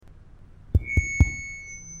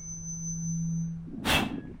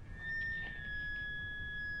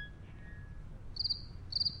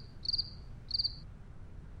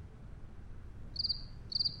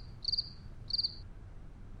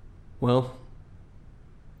Well,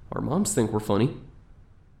 our moms think we're funny.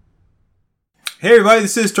 Hey everybody,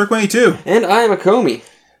 this is Turk22. And I am Akomi.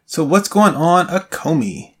 So what's going on,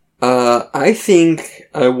 Akomi? I think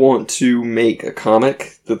I want to make a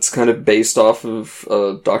comic that's kind of based off of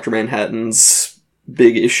Dr. Manhattan's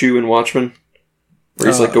big issue in Watchmen. Where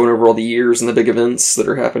he's like going over all the years and the big events that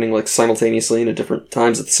are happening like simultaneously and at different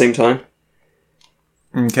times at the same time.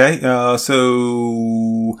 Okay,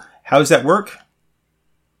 so how does that work?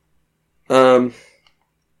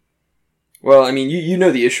 Well, I mean, you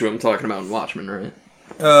know the issue I'm talking about in Watchmen, right?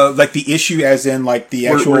 Like the issue as in like the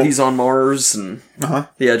actual... Where he's on Mars and... Uh-huh.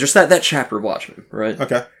 Yeah, just that chapter of Watchmen, right?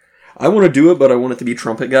 Okay. I want to do it, but I want it to be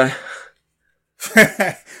Trumpet Guy.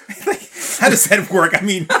 How does that work? I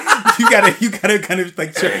mean, you gotta kind of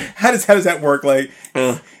like, how does that work? Like,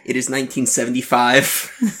 it is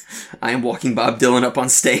 1975. I am walking Bob Dylan up on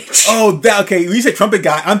stage. Oh, okay. When you said Trumpet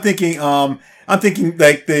Guy, I'm thinking like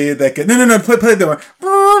no, play the one.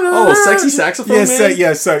 Oh, sexy saxophone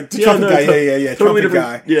man? Sorry, Trumpet Guy, yeah, totally Trumpet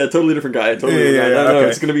Guy. Yeah, totally different guy. No,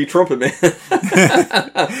 it's gonna be Trumpet Man.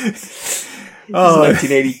 Oh,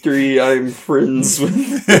 1983. I'm friends with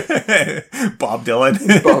Bob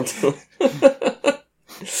Dylan. Bob Dylan.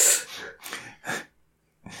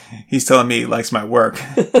 He's telling me he likes my work.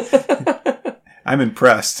 I'm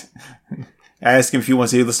impressed. I asked him if he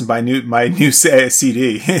wants to listen to my new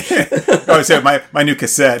CD. Oh, sorry, my new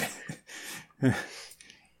cassette.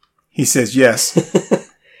 He says yes.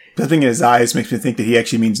 The thing in his eyes makes me think that he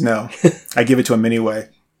actually means no. I give it to him anyway.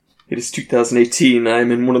 It is 2018. I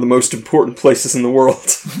am in one of the most important places in the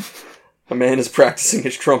world. A man is practicing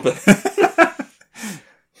his trumpet.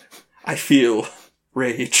 I feel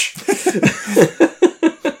rage.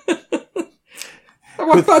 I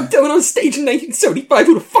walked Bob Dylan on stage in 1975.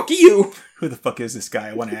 Who the fuck are you? Who the fuck is this guy?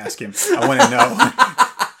 I want to ask him. I want to know.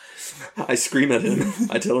 I scream at him.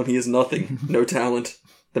 I tell him he is nothing. No talent.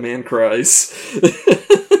 The man cries.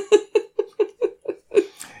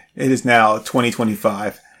 It is now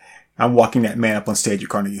 2025. I'm walking that man up on stage at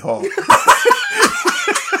Carnegie Hall.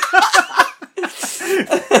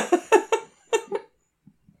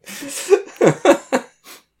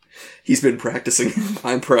 He's been practicing.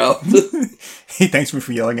 I'm proud. He thanks me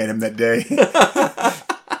for yelling at him that day.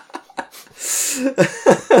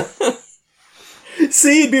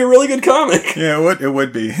 See, it'd be a really good comic. Yeah, it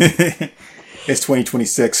would be. It's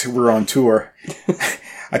 2026. We're on tour.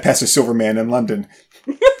 I passed a silver man in London.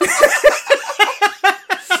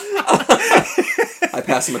 I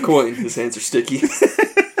pass him a coin. His hands are sticky.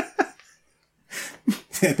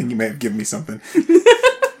 I think you may have given me something.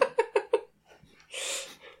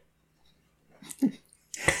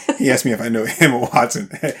 He asked me if I know Emma Watson.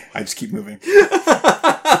 I just keep moving.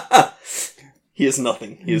 He is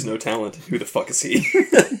nothing. He has no talent. Who the fuck is he?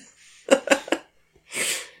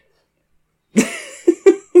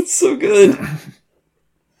 It's so good.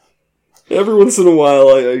 Every once in a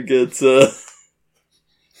while, I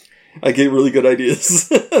get really good ideas.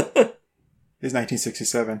 It's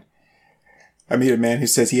 1967. I meet a man who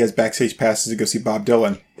says he has backstage passes to go see Bob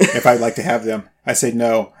Dylan. If I'd like to have them, I say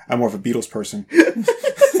no. I'm more of a Beatles person.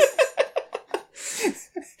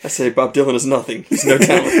 I say Bob Dylan is nothing. He's no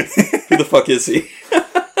talent. Who the fuck is he?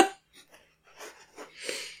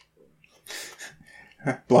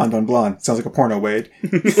 Blonde on blonde. Sounds like a porno, Wade.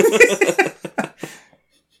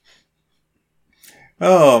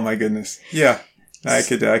 Oh my goodness. Yeah. I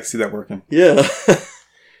could see that working. Yeah.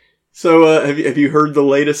 So, have you heard the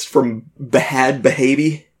latest from Behad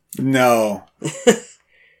Behaby? No.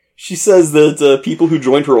 She says that people who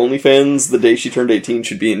joined her OnlyFans the day she turned 18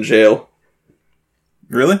 should be in jail.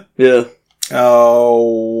 Really? Yeah.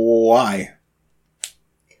 Oh, why?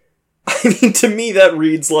 I mean, to me that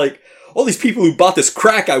reads like, all these people who bought this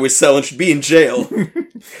crack I was selling should be in jail.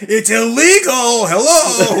 It's illegal!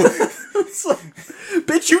 Hello! It's like,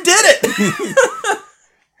 bitch, you did it!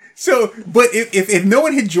 So, but if no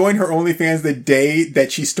one had joined her OnlyFans the day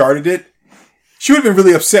that she started it, she would have been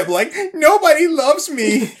really upset. Like, nobody loves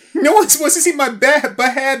me. No one wants to see my bad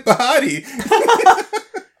body.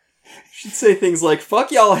 She'd say things like,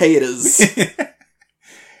 fuck y'all haters.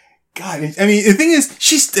 God, I mean, the thing is,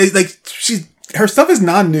 her stuff is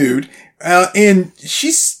non-nude, and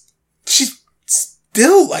she's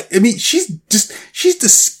still like, I mean, she's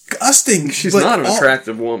disgusting. She's not an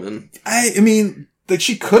attractive woman. I mean, like,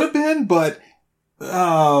 she could have been, but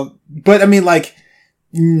I mean, like,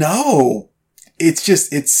 no. I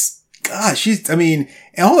mean,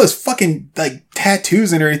 and all those fucking, like,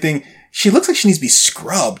 tattoos and everything, she looks like she needs to be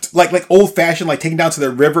scrubbed. Like old fashioned, like taken down to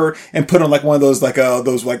the river and put on like one of those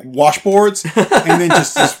washboards. And then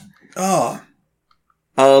just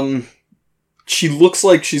She looks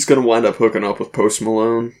like she's gonna wind up hooking up with Post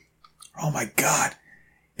Malone. Oh my god.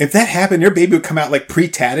 If that happened, their baby would come out like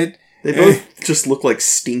pre-tatted. They both just look like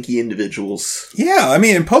stinky individuals. Yeah, I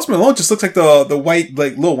mean, and Post Malone just looks like the white,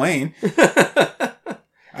 like, Lil Wayne.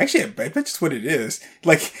 Actually, I bet that's what it is.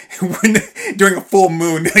 Like, when during a full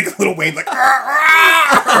moon, like, Lil Wayne, like,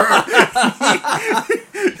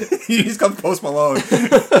 he just comes Post Malone.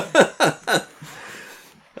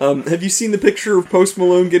 Have you seen the picture of Post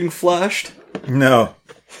Malone getting flashed? No.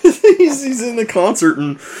 he's in a concert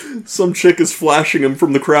and some chick is flashing him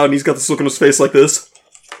from the crowd and he's got this look on his face like this.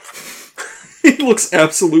 He looks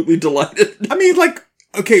absolutely delighted. I mean, like,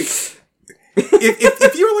 okay,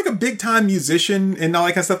 if you're like a big time musician and all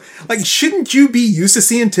that kind of stuff, like, shouldn't you be used to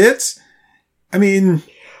seeing tits? I mean,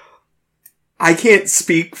 I can't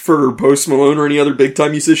speak for Post Malone or any other big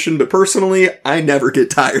time musician, but personally, I never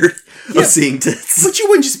get tired of seeing tits. But you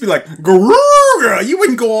wouldn't just be like, Garura! You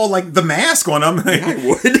wouldn't go all like The Mask on them. I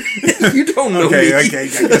would. You don't know me. Okay, I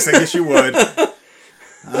guess you would.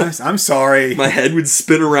 I'm sorry. My head would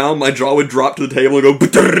spin around, my jaw would drop to the table and go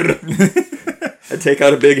I'd take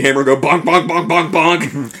out a big hammer and go bonk, bonk, bonk, bonk,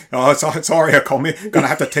 bonk. Oh, sorry, call me. Gonna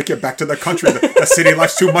have to take you back to the country. The city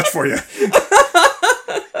life's too much for you.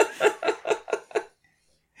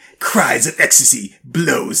 Cries of ecstasy,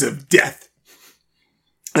 blows of death.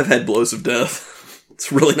 I've had blows of death.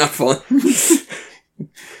 It's really not fun.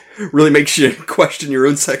 Really makes you question your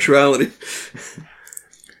own sexuality.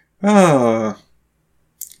 Ah.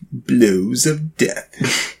 Blows of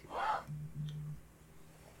death.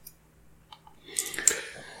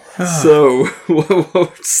 So,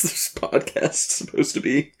 what's this podcast supposed to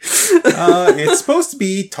be? It's supposed to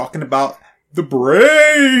be talking about the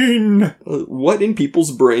brain. What in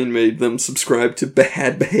people's brain made them subscribe to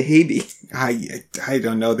Bad Baby? I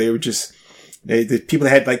don't know. They were just the people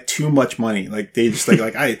that had like too much money. Like they just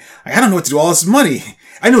like I don't know what to do with all this money.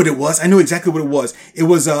 I know what it was. I know exactly what it was. It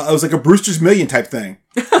was like a Brewster's Million type thing,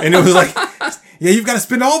 and it was like, yeah, you've got to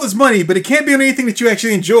spend all this money, but it can't be on anything that you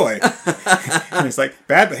actually enjoy. And it's like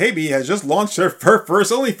Bad Baby has just launched her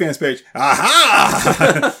first OnlyFans page.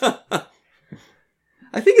 Aha!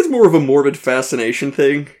 I think it's more of a morbid fascination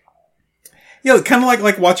thing. Yeah, kind of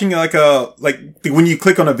like watching like when you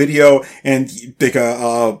click on a video and like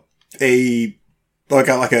a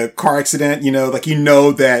car accident, like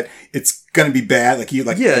that it's gonna be bad. Like you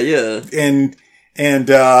like yeah, and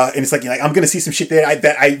it's like I'm gonna see some shit there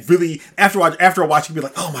that I really after watching be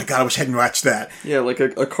like, oh my god, I wish I hadn't watched that. Yeah, like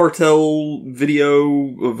a cartel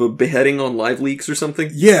video of a beheading on Live Leaks or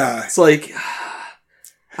something. Yeah, it's like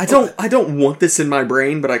I don't want this in my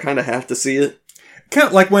brain, but I kind of have to see it. Kind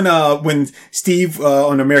of like when Steve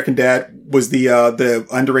on American Dad was the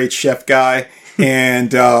underage chef guy,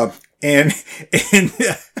 and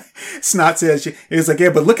Snot says it was like, yeah,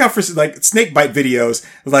 but look out for like snake bite videos.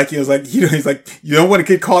 Like he was like, he's like, you don't want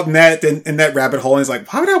to get caught in that rabbit hole. And he's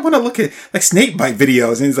like, why would I want to look at like snake bite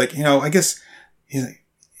videos? And he's like, I guess he's like,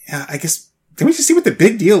 yeah, I guess. Can we just see what the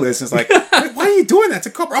big deal is? And it's like, why are you doing that to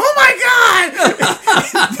Cobra? Oh my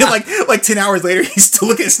god! And like 10 hours later, he's still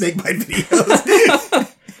looking at snake bite videos.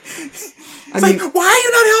 Like, why are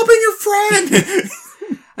you not helping your friend?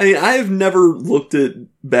 I mean, I have never looked at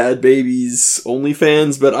Bad Baby's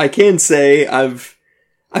OnlyFans, but I can say I've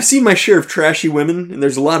seen my share of trashy women, and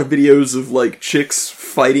there's a lot of videos of like chicks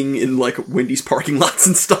fighting in like Wendy's parking lots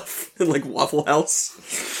and stuff, and like Waffle House.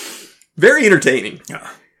 Very entertaining. Yeah.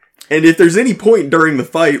 And if there's any point during the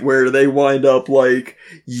fight where they wind up, like,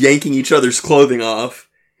 yanking each other's clothing off,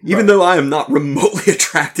 even though I am not remotely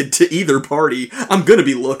attracted to either party, I'm gonna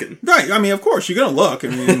be looking. Right, I mean, of course, you're gonna look. I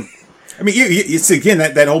mean, it's, again,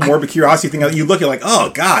 that whole morbid curiosity thing. You look at, like, oh,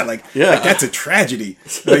 God, like that's a tragedy.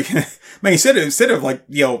 Like, man, instead of, like,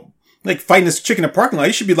 like, fighting this chick in a parking lot,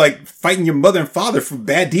 you should be, like, fighting your mother and father for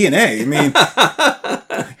bad DNA. I mean...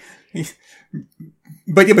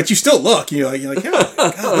 But you still look. You're like, oh,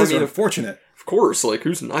 God, those are unfortunate. Of course, like,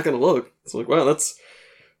 who's not gonna look? It's like, wow,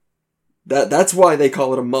 that's why they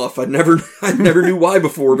call it a muff. I never knew why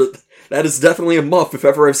before, but that is definitely a muff if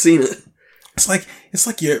ever I've seen it. It's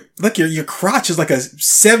like your crotch is like a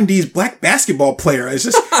 70s black basketball player. It's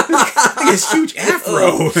just like this huge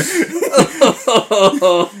afro.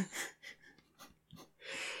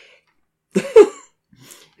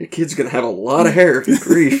 Your kid's gonna have a lot of hair. Good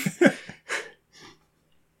grief.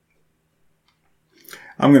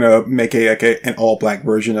 I'm gonna make an all black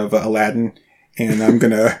version of Aladdin, and I'm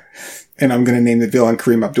gonna name the villain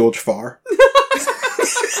Kareem Abdul-Jabbar.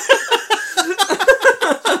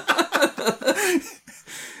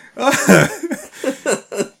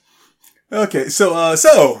 Okay, so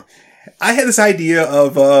I had this idea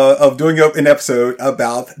of doing an episode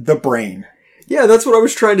about the brain. Yeah, that's what I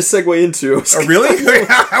was trying to segue into. Oh, really?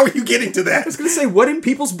 How are you getting to that? I was going to say, what in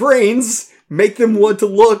people's brains make them want to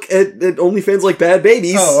look at OnlyFans like bad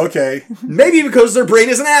babies? Oh, okay. Maybe because their brain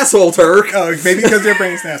is an asshole, Turk. Oh, maybe because their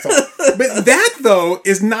brain's an asshole. But that, though,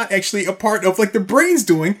 is not actually a part of, like, the brain's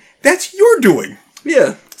doing. That's your doing.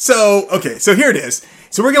 Yeah. So, okay, so here it is.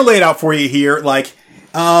 So we're going to lay it out for you here. Like,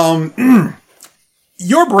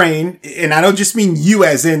 your brain, and I don't just mean you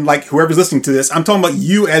as in, like, whoever's listening to this. I'm talking about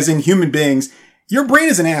you as in human beings. Your brain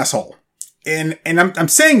is an asshole. And I'm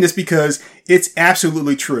saying this because it's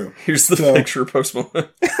absolutely true. Here's the picture, Post Malone.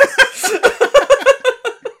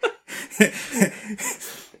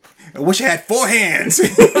 I wish I had 4 hands.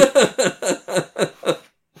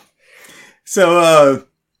 So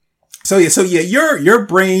yeah, your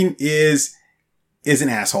brain is an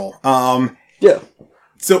asshole. Yeah.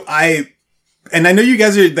 So and I know you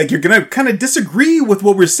guys are like, you're going to kind of disagree with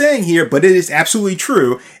what we're saying here, but it is absolutely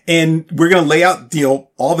true. And we're going to lay out,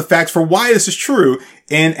 all the facts for why this is true.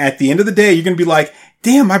 And at the end of the day, you're going to be like,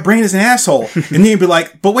 damn, my brain is an asshole. And then you'll be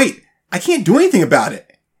like, but wait, I can't do anything about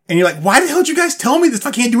it. And you're like, why the hell did you guys tell me this if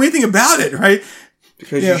I can't do anything about it? Right?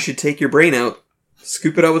 Because you should take your brain out,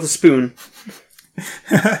 scoop it out with a spoon.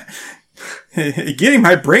 Getting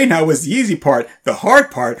my brain out was the easy part. The hard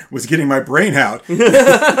part was getting my brain out.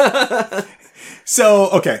 So,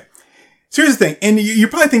 okay. So here's the thing. And you're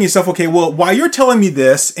probably thinking to yourself, okay, well, while you're telling me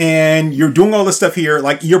this and you're doing all this stuff here,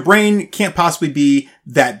 like your brain can't possibly be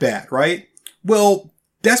that bad, right? Well,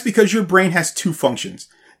 that's because your brain has 2 functions.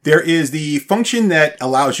 There is the function that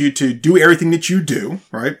allows you to do everything that you do,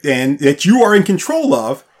 right? And that you are in control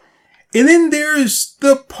of. And then there's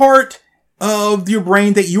the part of your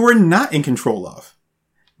brain that you are not in control of.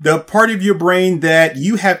 The part of your brain that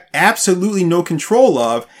you have absolutely no control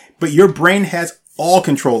of, but your brain has all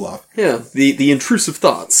control of. Yeah, the intrusive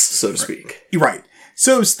thoughts, so to speak. Right.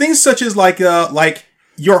 So it's things such as like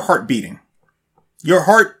your heart beating. Your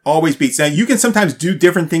heart always beats. Now you can sometimes do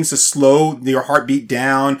different things to slow your heartbeat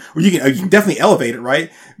down, or you can definitely elevate it,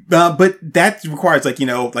 right? But that requires like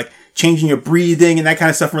changing your breathing and that kind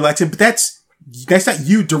of stuff and relaxing. But that's not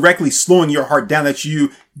you directly slowing your heart down. That's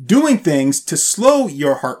you doing things to slow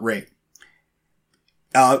your heart rate.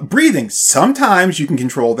 Breathing. Sometimes you can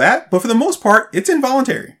control that, but for the most part, it's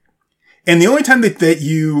involuntary. And the only time that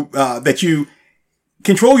you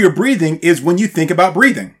control your breathing is when you think about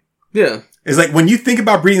breathing. Yeah. It's like when you think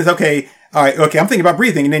about breathing, it's okay, all right, okay, I'm thinking about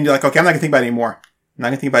breathing. And then you're like, okay, I'm not going to think about it anymore. I'm not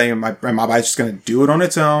going to think about it anymore. My body's just going to do it on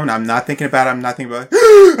its own. I'm not thinking about it. I'm not thinking about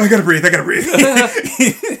it. I got to breathe.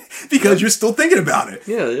 Because you're still thinking about it.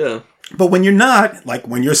 Yeah, yeah. But when you're not, like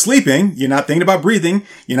when you're sleeping, you're not thinking about breathing,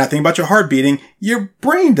 you're not thinking about your heart beating, your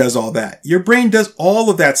brain does all that. Your brain does all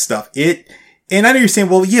of that stuff. And I know you're saying,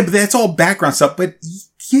 well, yeah, but that's all background stuff. But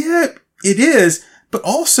yeah, it is. But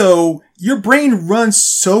also, your brain runs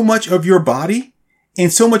so much of your body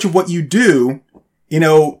and so much of what you do,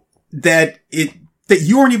 that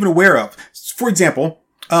you aren't even aware of. For example,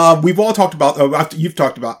 we've all talked about, you've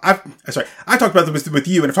talked about, I've talked about this with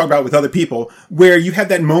you and I've talked about it with other people where you have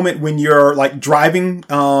that moment when you're like driving,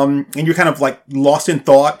 and you're kind of like lost in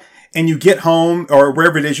thought and you get home or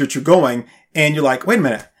wherever it is that you're going and you're like, wait a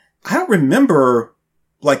minute, I don't remember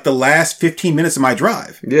like the last 15 minutes of my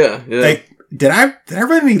drive. Yeah, yeah. Like, did I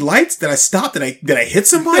run any lights? Did I stop? Did I hit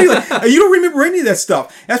somebody? Like, you don't remember any of that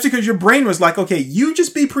stuff. That's because your brain was like, okay, you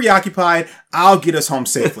just be preoccupied. I'll get us home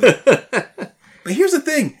safely. But here's the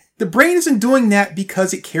thing. The brain isn't doing that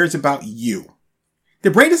because it cares about you.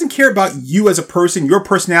 The brain doesn't care about you as a person, your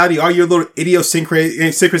personality, all your little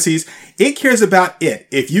idiosyncrasies. It cares about it.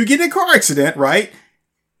 If you get in a car accident, right,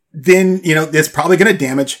 then, it's probably going to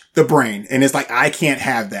damage the brain. And it's like, I can't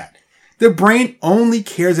have that. The brain only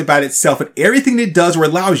cares about itself, and everything it does or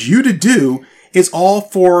allows you to do is all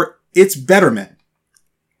for its betterment.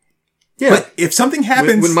 Yeah. But if something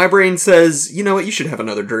happens... When my brain says, you know what, you should have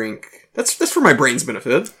another drink, that's for my brain's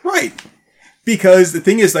benefit. Right. Because the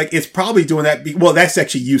thing is, like, it's probably doing that... Well, that's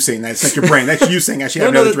actually you saying that. It's not your brain. That's you saying I should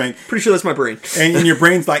have another drink. Pretty sure that's my brain. And your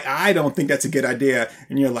brain's like, I don't think that's a good idea.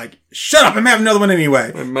 And you're like, shut up, I'm having another one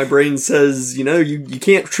anyway. My brain says, you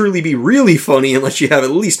can't truly be really funny unless you have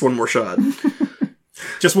at least one more shot.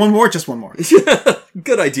 Just one more? Just one more.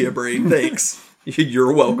 Good idea, brain. Thanks.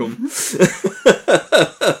 You're welcome.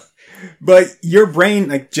 But your brain,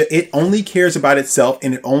 like, it only cares about itself,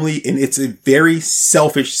 and it's a very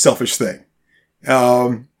selfish thing.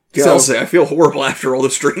 Honestly, I feel horrible after all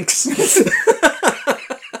those drinks.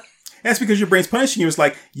 That's because your brain's punishing you. It's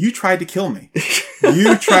like, you tried to kill me.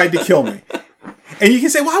 You tried to kill me. And you can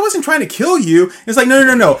say, well, I wasn't trying to kill you. It's like,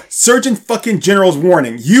 no. Surgeon fucking General's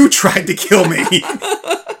warning. You tried to kill me.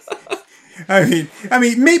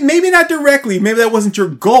 maybe not directly. Maybe that wasn't your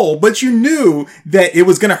goal, but you knew that it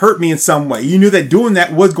was going to hurt me in some way. You knew that doing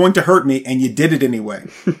that was going to hurt me, and you did it anyway.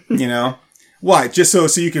 You know? Why? Just so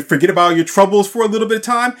you could forget about your troubles for a little bit of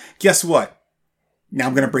time? Guess what? Now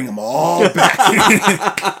I'm going to bring them all back.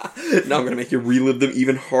 Now I'm going to make you relive them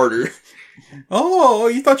even harder. Oh,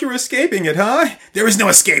 you thought you were escaping it, huh? There is no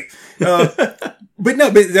escape. But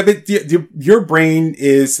no, but your brain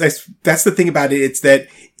is, that's the thing about it. It's that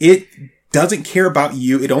it doesn't care about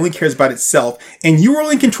you. It only cares about itself. And you are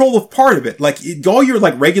only in control of part of it. Like all your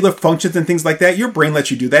like regular functions and things like that, your brain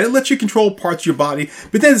lets you do that. It lets you control parts of your body.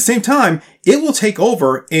 But then at the same time, it will take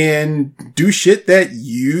over and do shit that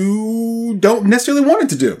you don't necessarily want it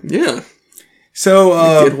to do. Yeah. So,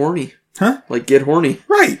 get horny. Huh? Like get horny.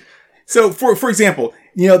 Right. So for example,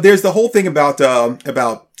 you know, there's the whole thing about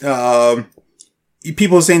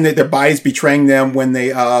people saying that their body's betraying them when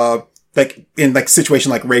they, like in like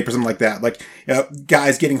situation like rape or something like that. Like,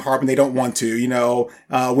 guys getting hard when they don't want to, you know,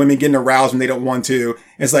 women getting aroused when they don't want to.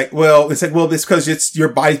 It's like, well, it's because it's your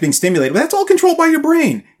body's being stimulated. But that's all controlled by your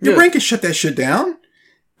brain. Your brain can shut that shit down,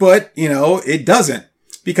 but you know, it doesn't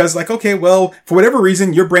because like, okay, well, for whatever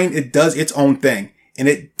reason, your brain, it does its own thing and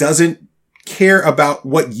it doesn't care about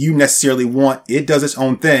what you necessarily want. It does its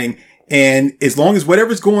own thing. And as long as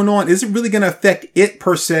whatever's going on isn't really going to affect it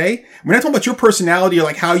per se, we're not talking about your personality or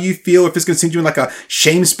like how you feel, if it's going to send you in like a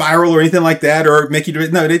shame spiral or anything like that, or make you do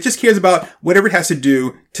it. No, it just cares about whatever it has to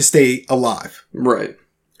do to stay alive. Right.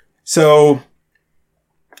 So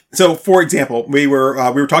for example, we were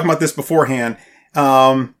talking about this beforehand,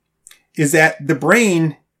 is that the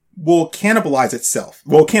brain will cannibalize itself.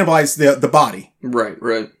 Will cannibalize the body.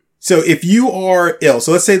 Right. So if you are ill,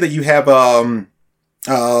 so let's say that you have,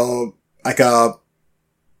 like a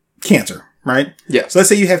cancer, right? Yeah. So let's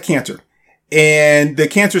say you have cancer and the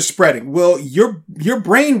cancer is spreading. Well, your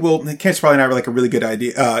brain will, cancer's probably not like a really good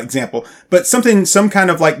example, but some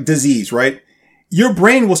kind of like disease, right? Your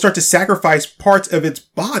brain will start to sacrifice parts of its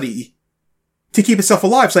body to keep itself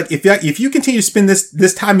alive. It's like if you continue to spend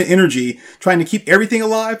this time and energy trying to keep everything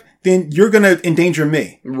alive, then you're going to endanger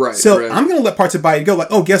me. Right. So I'm going to let parts of the body go. Like,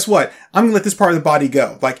 oh, guess what? I'm going to let this part of the body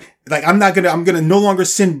go. Like I'm going to no longer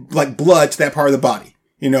send like blood to that part of the body,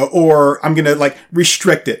 you know, or I'm going to like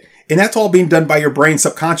restrict it. And that's all being done by your brain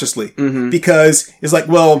subconsciously because it's like,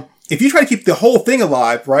 well, if you try to keep the whole thing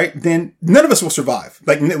alive, right, then none of us will survive.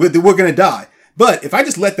 Like we're going to die. But if I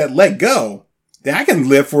just let that leg go, then I can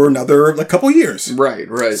live for another like couple years. Right.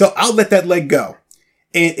 So I'll let that leg go.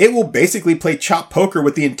 And it will basically play chop poker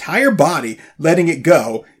with the entire body, letting it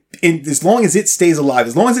go. And as long as it stays alive,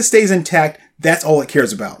 as long as it stays intact, that's all it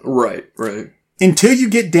cares about. Right. Until you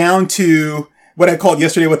get down to what I called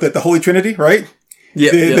yesterday with the Holy Trinity, right?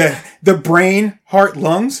 Yeah. The brain, heart,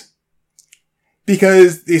 lungs.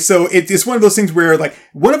 Because so it's one of those things where like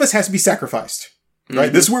one of us has to be sacrificed,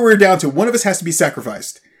 right? This is where we're down to. One of us has to be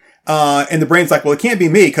sacrificed. And the brain's like, well, it can't be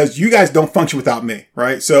me because you guys don't function without me,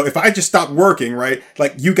 right? So if I just stop working, right,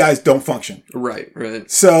 like you guys don't function. Right.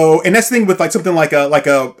 So, and that's the thing with like something like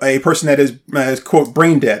a person that is quote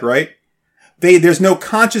brain dead, right? There's no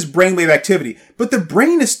conscious brainwave activity, but the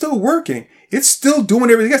brain is still working. It's still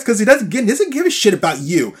doing everything else because it doesn't give a shit about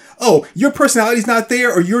you. Oh, your personality's not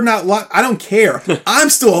there or you're not alive. I don't care. I'm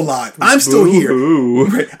still alive. I'm still here.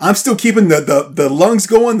 Right? I'm still keeping the lungs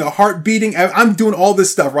going, the heart beating. I'm doing all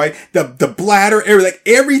this stuff, right? The bladder,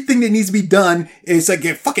 everything that needs to be done is like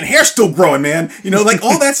your fucking hair's still growing, man. You know, like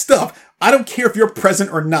all that stuff. I don't care if you're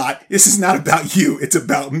present or not. This is not about you. It's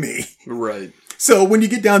about me. Right. So when you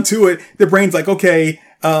get down to it, the brain's like, okay,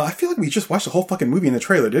 I feel like we just watched the whole fucking movie in the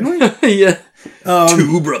trailer, didn't we? Yeah.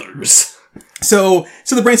 Two brothers. So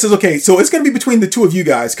the brain says, okay, so it's going to be between the two of you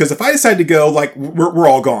guys, because if I decide to go, like, we're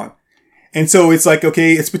all gone. And so it's like,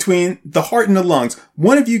 okay, it's between the heart and the lungs.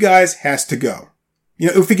 One of you guys has to go. You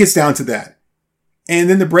know, if it gets down to that. And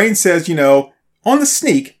then the brain says, you know, on the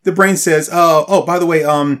sneak, the brain says, oh, by the way,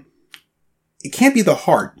 it can't be the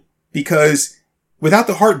heart, because without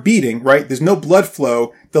the heart beating, right, there's no blood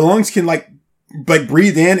flow. The lungs can like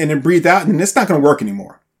breathe in and then breathe out, and it's not going to work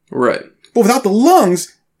anymore. Right. But without the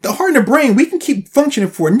lungs, the heart and the brain, we can keep functioning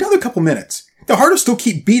for another couple minutes. The heart will still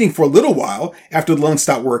keep beating for a little while after the lungs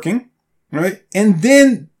stop working, right? And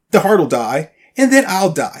then the heart will die, and then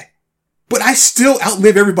I'll die. But I still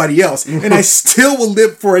outlive everybody else, and I still will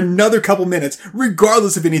live for another couple minutes,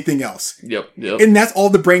 regardless of anything else. Yep. And that's all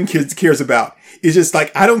the brain cares about. It's just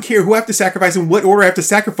like, I don't care who I have to sacrifice and what order I have to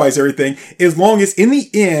sacrifice everything, as long as in the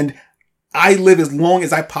end, I live as long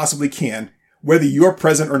as I possibly can, whether you're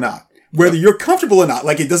present or not. Whether you're comfortable or not.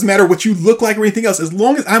 Like, it doesn't matter what you look like or anything else. As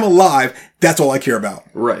long as I'm alive, that's all I care about.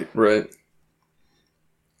 Right.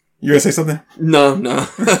 You gonna say something? No.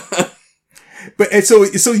 But and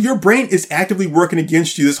so your brain is actively working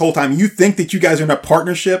against you this whole time. You think that you guys are in a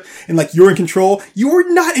partnership and like you're in control. You are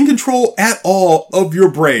not in control at all of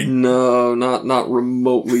your brain. No, not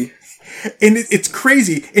remotely. And it's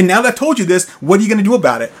crazy. And now that I've told you this, what are you going to do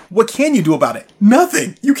about it? What can you do about it?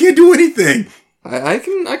 Nothing. You can't do anything. I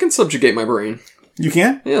can subjugate my brain. You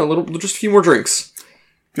can? Yeah, just a few more drinks.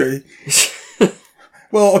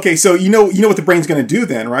 Well, okay, so you know what the brain's going to do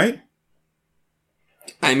then, right?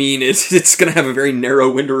 I mean, it's going to have a very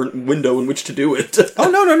narrow window in which to do it.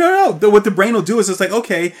 Oh, no. What the brain will do is it's like,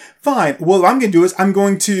 okay, fine. Well, what I'm going to do is I'm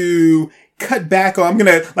going to cut back on, I'm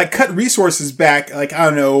going to like cut resources back, like, I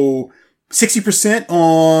don't know, 60%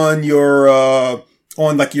 on your,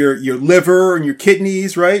 on like your liver and your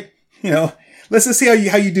kidneys, right? You know, let's just see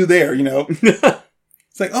how you do there, you know?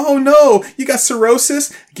 It's like, oh no, you got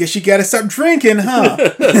cirrhosis? Guess you gotta stop drinking, huh?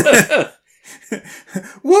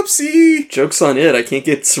 Whoopsie! Joke's on it. I can't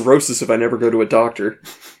get cirrhosis if I never go to a doctor.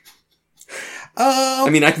 I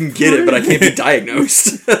mean, I can get it, but I can't be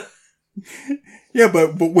diagnosed. Yeah,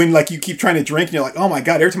 but when like you keep trying to drink and you're like, oh my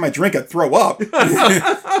god, every time I drink I throw up.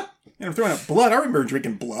 And I'm throwing up blood. I remember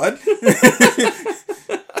drinking blood. What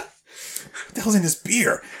the hell's in this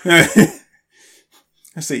beer?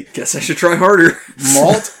 Let's see. Guess I should try harder.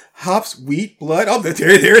 Malt, hops, wheat, blood. Oh, there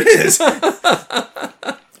it is.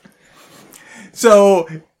 So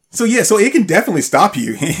it can definitely stop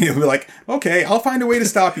you. You'll be like, okay, I'll find a way to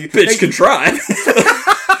stop you. Bitch can try.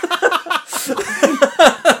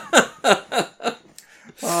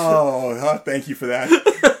 Oh, thank you for that.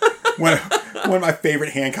 One of my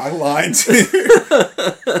favorite Hancock lines.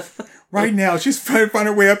 Right now, she's trying to find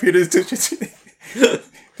her way up here to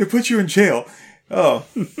put you in jail. Oh.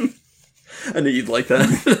 I knew you'd like that.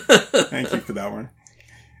 Thank you for that one.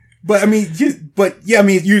 But I mean, I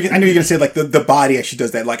know you're going to say like the body actually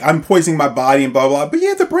does that. Like I'm poisoning my body and blah, blah, blah. But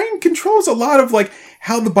yeah, the brain controls a lot of like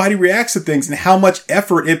how the body reacts to things and how much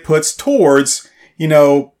effort it puts towards, you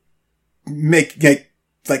know, like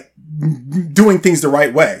doing things the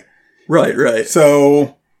right way. Right.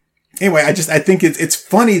 So anyway, I think it's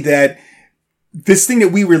funny that this thing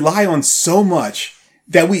that we rely on so much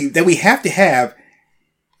that we have to have,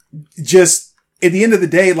 just at the end of the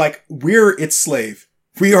day, like we're its slave.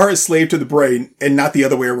 We are a slave to the brain and not the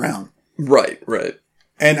other way around. Right.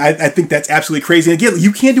 And I think that's absolutely crazy. And again,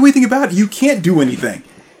 you can't do anything about it. You can't do anything.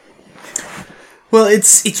 Well,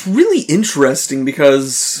 it's really interesting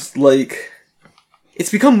because, like,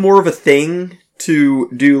 it's become more of a thing to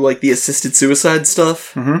do, like, the assisted suicide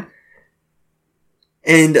stuff. Mm-hmm.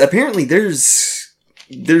 And apparently there's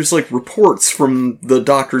like, reports from the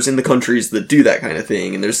doctors in the countries that do that kind of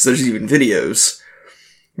thing, and there's even videos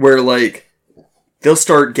where, like, they'll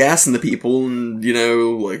start gassing the people, and, you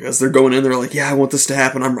know, like, as they're going in, they're like, yeah, I want this to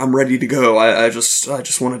happen, I'm ready to go, I just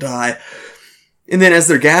want to die. And then as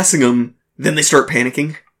they're gassing them, then they start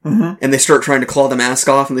panicking, mm-hmm. and they start trying to claw the mask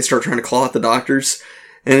off, and they start trying to claw at the doctors.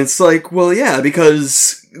 And it's like, well, yeah,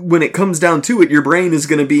 because when it comes down to it, your brain is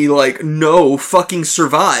gonna be like, no, fucking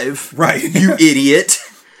survive. Right. You idiot.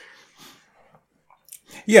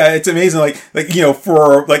 Yeah, it's amazing. Like, you know,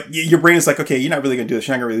 for, like, your brain is like, okay, you're not really gonna do this.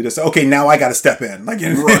 You're not gonna really do this. Okay, now I gotta step in. Like,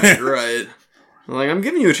 Right. Like, I'm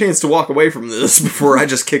giving you a chance to walk away from this before I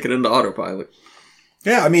just kick it into autopilot.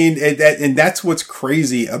 Yeah, I mean, and that's what's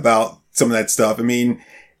crazy about some of that stuff. I mean,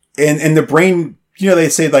 and the brain, you know, they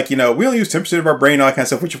say, like, you know, we only use 10% of our brain, all that kind of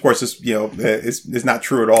stuff, which of course is, you know, is not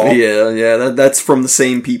true at all. Yeah, that's from the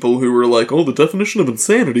same people who were like, oh, the definition of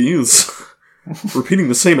insanity is repeating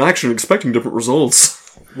the same action expecting different results.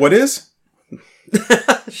 What is?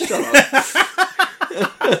 Shut up.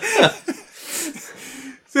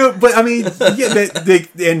 So, but I mean, yeah,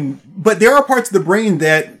 but there are parts of the brain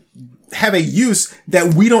that have a use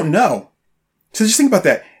that we don't know. So just think about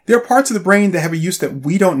that. There are parts of the brain that have a use that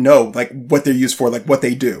we don't know, like what they're used for, like what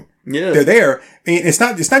they do. Yeah. They're there. I mean, it's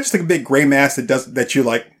not just like a big gray mass that you're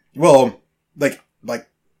like, well, like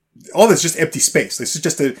all this is just empty space. This is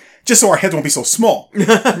just so our heads won't be so small, you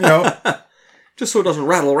know? Just so it doesn't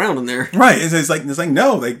rattle around in there. Right. It's like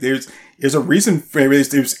no, like there's a reason for there's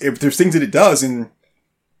things that it does, and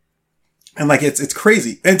like it's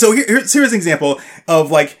crazy. And so here's an example of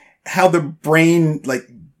like how the brain like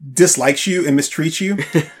dislikes you and mistreats you.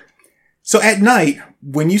 So at night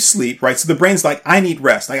when you sleep, right? So the brain's like, I need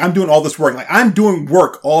rest. Like I'm doing all this work. Like I'm doing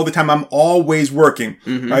work all the time. I'm always working,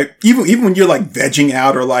 mm-hmm. right? Even when you're like vegging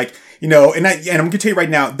out or like, you know, and I'm going to tell you right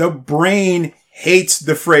now, the brain hates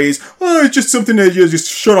the phrase, oh, it's just something that you just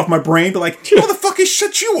shut off my brain. But like, motherfucker,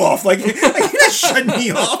 shut you off. Like you're not shutting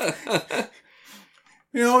me off.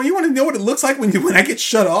 You know, you want to know what it looks like when I get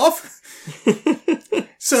shut off?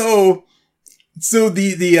 So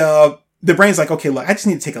the brain's like, okay, look, I just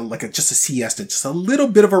need to take just a siesta, just a little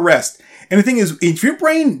bit of a rest. And the thing is, if your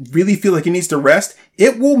brain really feels like it needs to rest,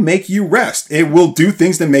 it will make you rest. It will do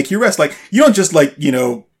things to make you rest. Like, you don't just like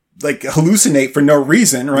hallucinate for no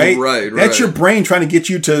reason, right? Right. That's your brain trying to get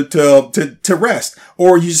you to rest.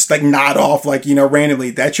 Or you just like nod off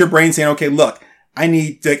randomly. That's your brain saying, okay, look, I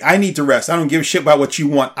need to rest. I don't give a shit about what you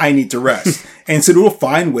want. I need to rest. And so it will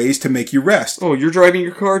find ways to make you rest. Oh, you're driving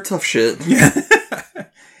your car? Tough shit. Yeah.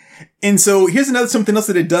 And so here's something else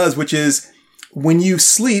that it does, which is when you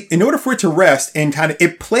sleep, in order for it to rest and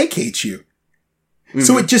it placates you. Mm-hmm.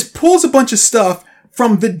 So it just pulls a bunch of stuff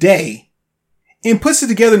from the day and puts it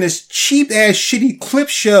together in this cheap ass shitty clip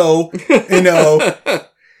show,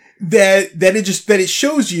 that it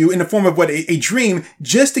shows you in the form of a dream,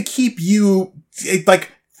 just to keep you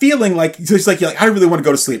feeling like, so it's like, you're like, I really want to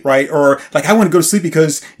go to sleep, right? Or like, I want to go to sleep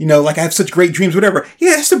because, I have such great dreams, whatever.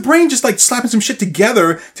 Yeah, it's the brain just slapping some shit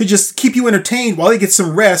together to just keep you entertained while you get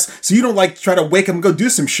some rest, so you don't try to wake up and go do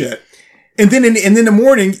some shit. And then in the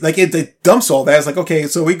morning, it dumps all that. It's like, okay,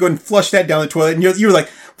 so we go and flush that down the toilet, and you're like,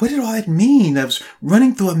 what did all that mean? I was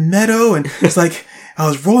running through a meadow, and it's like, I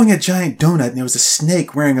was rolling a giant donut, and there was a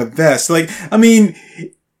snake wearing a vest. I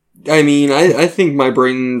think my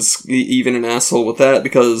brain's even an asshole with that,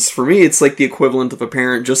 because for me, it's like the equivalent of a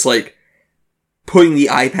parent just putting the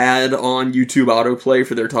iPad on YouTube autoplay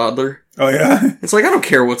for their toddler. Oh yeah? It's like, I don't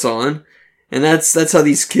care what's on. And that's how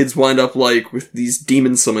these kids wind up with these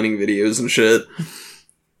demon summoning videos and shit.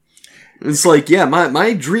 It's like, yeah,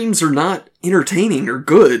 my dreams are not entertaining or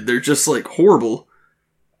good. They're just horrible.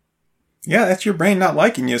 Yeah, that's your brain not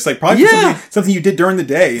liking you. It's probably something you did during the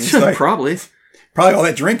day. It's Probably all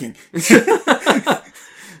that drinking.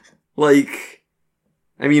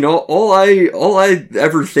 all I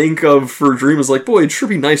ever think of for a dream is boy, it sure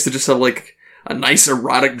be nice to just have a nice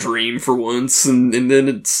erotic dream for once, and then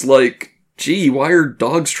it's gee, why are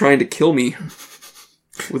dogs trying to kill me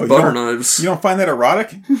with butter knives? You don't find that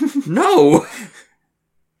erotic? No.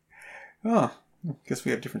 Oh, I guess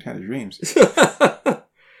we have different kind of dreams.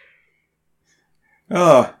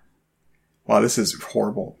 Oh, wow, this is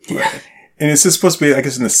horrible. Yeah. And it's just supposed to be, I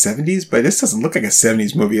guess, in the 70s, but this doesn't look like a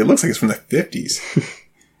 70s movie. It looks like it's from the 50s.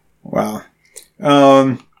 Wow.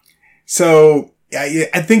 So,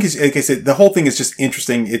 I think, like I said, the whole thing is just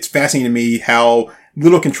interesting. It's fascinating to me how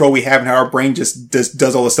little control we have and how our brain just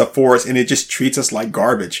does all this stuff for us, and it just treats us like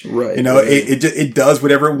garbage. Right. It does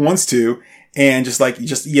whatever it wants to, and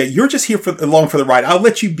you're just here along for the ride. I'll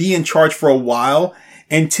let you be in charge for a while,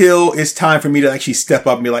 until it's time for me to actually step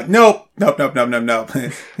up and be like, nope.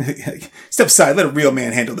 Step aside, let a real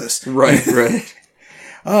man handle this. Right.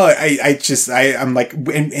 I'm like,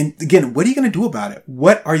 and again, what are you going to do about it?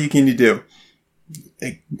 What are you going to do?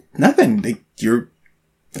 Nothing. You're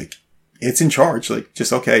it's in charge.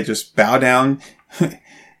 Just bow down.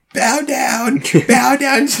 Bow down to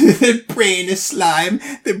the brain of slime,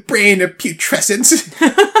 the brain of putrescence.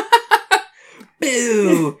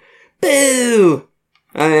 Boo! Boo!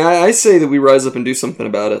 I say that we rise up and do something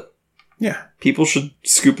about it. Yeah. People should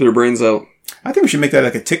scoop their brains out. I think we should make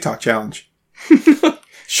that a TikTok challenge.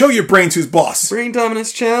 Show your brains who's boss. Brain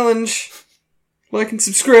dominance challenge. Like and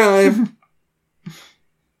subscribe.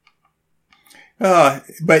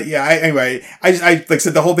 But yeah, anyway, I like I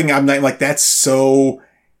said, the whole thing, I'm not that's so,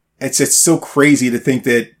 it's so crazy to think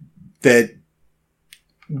that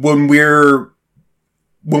when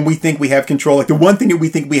we think we have control, the one thing that we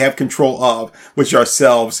think we have control of, which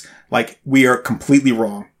ourselves, we are completely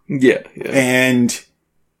wrong. Yeah. And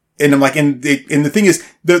I'm like, and the thing is,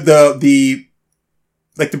 the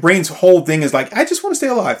brain's whole thing is I just want to stay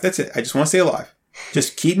alive. That's it. I just want to stay alive.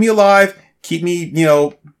 Just keep me alive. Keep me,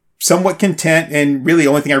 somewhat content. And really, the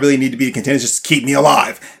only thing I really need to be content is just keep me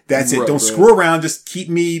alive. That's it. Don't screw around. Just keep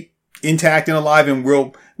me intact and alive, and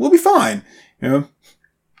we'll be fine. But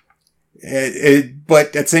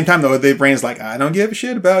at the same time, though, the brain's I don't give a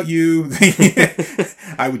shit about you.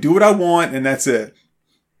 I would do what I want, and that's it.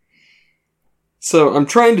 So I'm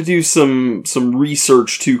trying to do some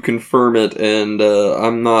research to confirm it, and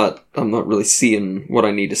I'm not really seeing what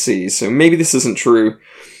I need to see. So maybe this isn't true.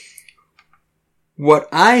 What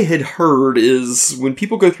I had heard is when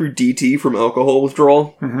people go through DT from alcohol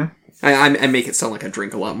withdrawal, mm-hmm. I make it sound like I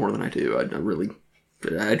drink a lot more than I do. I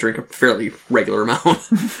drink a fairly regular amount.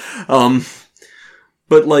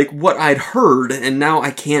 But what I'd heard, and now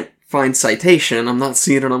I can't find citation, I'm not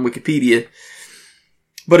seeing it on Wikipedia,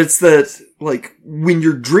 but it's that, when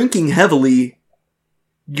you're drinking heavily,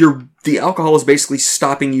 the alcohol is basically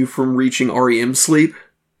stopping you from reaching REM sleep.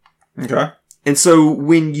 Okay. And so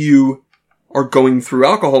when you are going through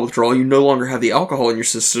alcohol withdrawal, you no longer have the alcohol in your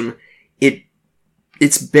system.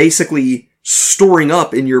 It's basically storing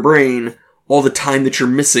up in your brain all the time that you're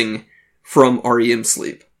missing from REM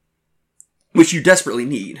sleep, which you desperately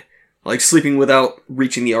need. Like, sleeping without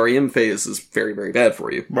reaching the REM phase is very, very bad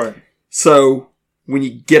for you. Right. So, when you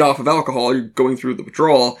get off of alcohol, you're going through the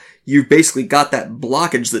withdrawal, you've basically got that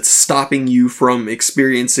blockage that's stopping you from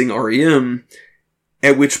experiencing REM,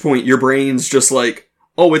 at which point your brain's just like,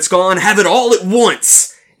 oh, it's gone, have it all at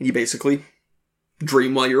once! And you basically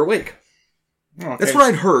dream while you're awake. Okay. That's what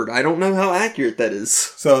I'd heard. I don't know how accurate that is.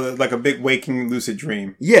 So, like a big waking lucid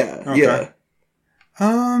dream. Yeah, Okay.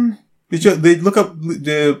 yeah. Did you look up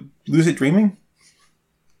the lucid dreaming?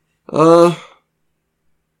 I'm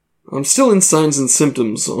still in signs and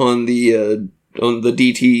symptoms on the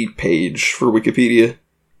DT page for Wikipedia.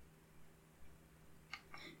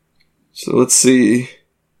 So let's see.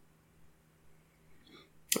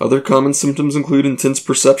 Other common symptoms include intense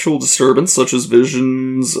perceptual disturbance, such as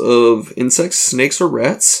visions of insects, snakes, or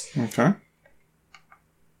rats. Okay.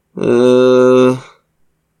 They're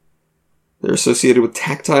associated with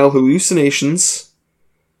tactile hallucinations.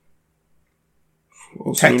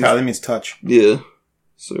 Also Tactile, that means touch. Yeah.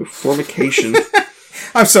 So, formication.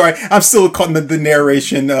 I'm sorry, I'm still caught in the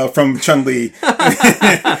narration from Chun-Li.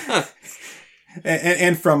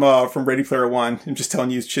 and from Ready Player One. I'm just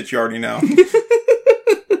telling you shit you already know.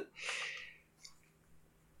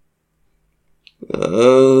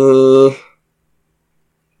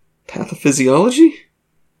 Pathophysiology?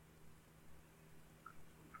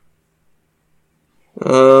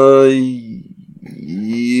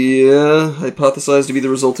 Yeah, hypothesized to be the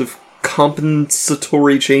result of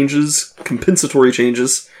compensatory changes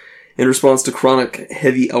in response to chronic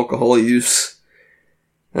heavy alcohol use.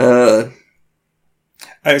 I'm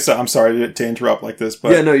sorry to interrupt like this,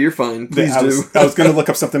 but yeah, no, you're fine. Please do. I was going to look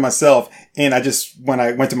up something myself, and when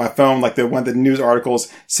I went to my phone, like one of the news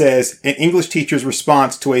articles says, an English teacher's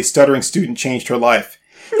response to a stuttering student changed her life.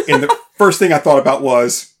 And the first thing I thought about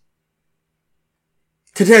was,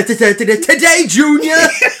 Today, Junior!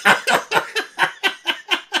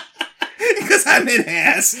 Because I'm an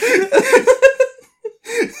ass.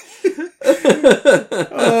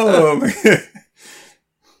 Oh, man.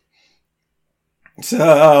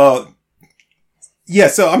 So, yeah,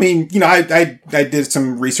 so, I mean, I did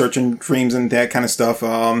some research in dreams and that kind of stuff,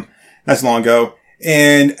 that's long ago.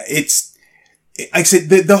 And it's, like I said,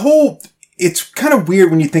 the whole, it's kind of weird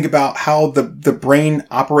when you think about how the brain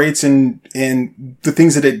operates and the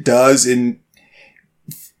things that it does. And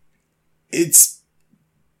it's,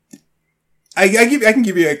 I can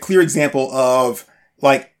give you a clear example of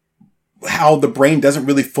like how the brain doesn't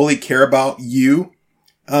really fully care about you.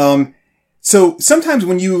 So sometimes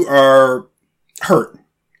when you are hurt,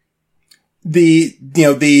 the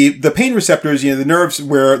pain receptors, the nerves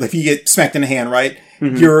where if you get smacked in the hand, right?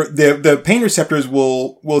 Mm-hmm. The pain receptors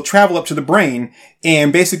will travel up to the brain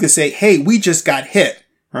and basically say, hey, we just got hit,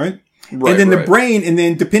 right? And then the brain, and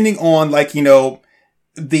then depending on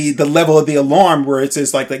the level of the alarm where it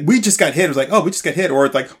says like we just got hit, it's like, oh, we just got hit, or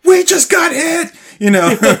it's like, we just got hit, then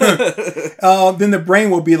the brain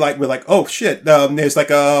will be like, we're like, oh shit, there's like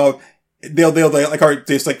they'll like, or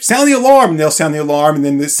there's like, sound the alarm, and they'll sound the alarm, and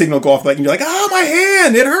then the signal go off, like, and you're like, oh, my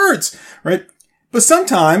hand, it hurts, right? But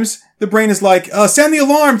sometimes the brain is like, sound the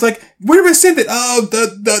alarm. It's like, where do I send it?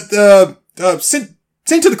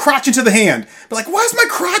 Send to the crotch into the hand. But like, why is my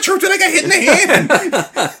crotch hurt when I got hit in the hand?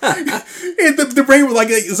 And the brain will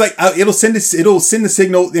it'll send the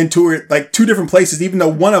signal into it like two different places, even though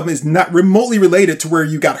one of them is not remotely related to where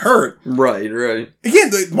you got hurt. Right. Again,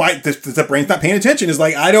 why the brain's not paying attention is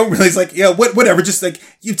like, I don't really, it's like, yeah, whatever. Just like,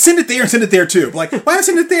 you send it there and send it there too. But like, why not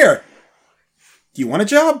send it there? Do you want a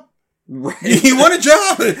job? Right. You want a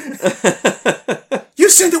job? You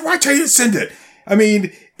send it where I tell you to send it. I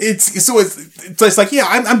mean, it's like, yeah,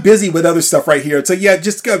 I'm busy with other stuff right here. It's like, yeah,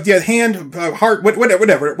 just go, yeah, hand, heart,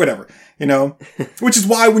 whatever, which is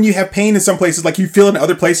why when you have pain in some places, like you feel it in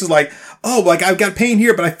other places, like, oh, like I've got pain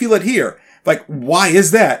here, but I feel it here. Like, why is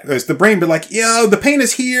that? It's the brain, but like, yeah, the pain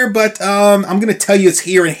is here, but, I'm going to tell you it's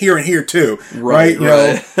here and here and here too. Right.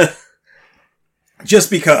 Just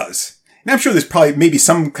because. And I'm sure there's probably maybe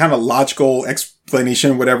some kind of logical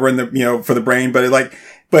explanation, whatever, in the, for the brain, but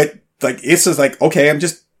it's just like, okay, I'm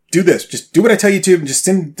just do this. Just do what I tell you to, and just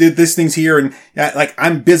send these things here. And like,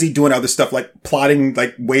 I'm busy doing other stuff, like plotting,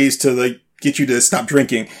 like ways to like get you to stop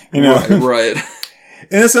drinking, Right.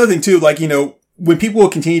 And that's another thing too, like, when people will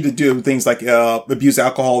continue to do things like, abuse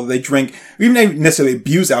alcohol, they drink, even they necessarily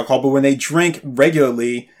abuse alcohol, but when they drink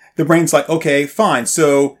regularly, the brain's like, okay, fine.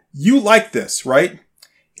 So you like this, right?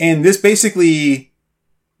 And this basically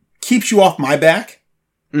keeps you off my back.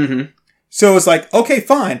 Mm-hmm. So it's like, okay,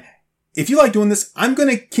 fine. If you like doing this, I'm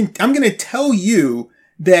gonna tell you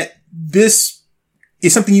that this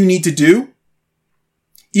is something you need to do,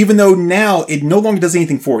 even though now it no longer does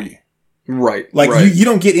anything for you. Right. Like right. you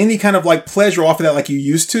don't get any kind of like pleasure off of that like you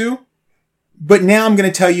used to. But now I'm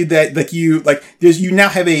gonna tell you that like you now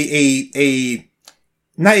have a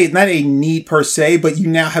not a need per se, but you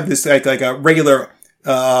now have this like a regular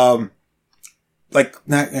like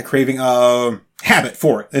not craving habit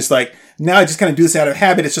for it. It's like now I just kind of do this out of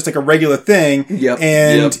habit. It's just like a regular thing. Yep.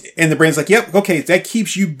 And the brain's like, yep, okay, that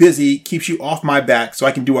keeps you busy, keeps you off my back, so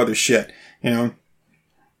I can do other shit. You know,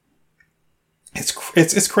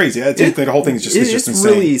 it's crazy. I think the whole thing is just it's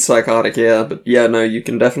insane. Really psychotic. Yeah, but yeah, no, you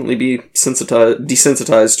can definitely be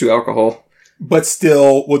desensitized to alcohol, but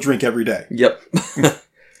still will drink every day. Yep.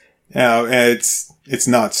 It's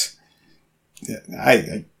nuts.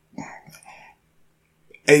 I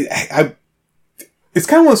it's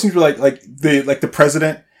kind of one of those things where the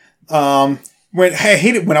president, when I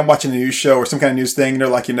hate it when I'm watching a news show or some kind of news thing, and they're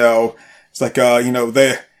like, it's like,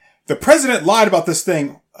 the president lied about this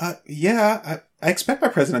thing. Yeah, I expect my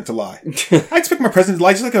president to lie. I expect my president to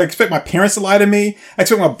lie, just like I expect my parents to lie to me. I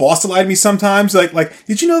expect my boss to lie to me sometimes. Like,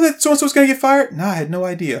 did you know that so-and-so was going to get fired? No, I had no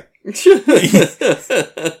idea.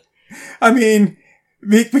 I mean,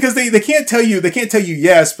 because they can't tell you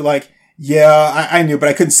yes, but like, yeah, I knew, but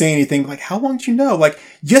I couldn't say anything. Like, how long did you know? Like,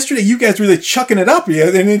 yesterday you guys were really chucking it up, yeah,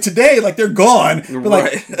 and then today, like, they're gone. But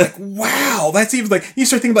like, wow, that's even like, you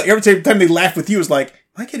start thinking about every time they laugh with you, it's like,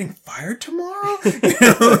 am I getting fired tomorrow?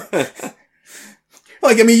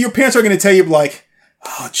 Like, I mean, your parents are going to tell you, like,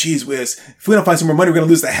 oh, geez whiz, if we don't find some more money, we're going to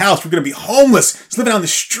lose the house. We're going to be homeless. Just living on the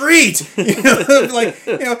street.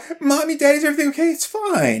 Mommy, daddy's everything okay? It's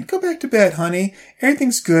fine. Go back to bed, honey.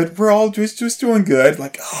 Everything's good. We're all just doing good.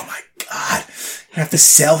 Like, oh my God. I have to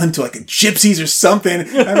sell him to like a gypsies or something.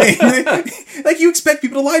 I mean, like you expect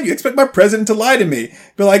people to lie to you. You expect my president to lie to me.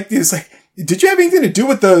 But like, it's like, did you have anything to do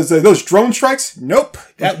with those drone strikes? Nope.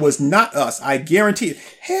 That was not us. I guarantee it.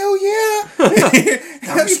 Hell yeah.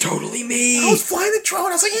 That was totally me. I was flying the drone.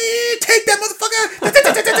 I was like, yeah, take that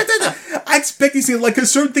motherfucker. I expect these things, like,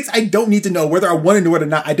 there's certain things I don't need to know. Whether I want to know it or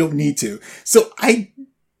not, I don't need to. So I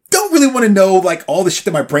don't really want to know, like, all the shit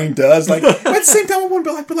that my brain does. Like, at the same time, I want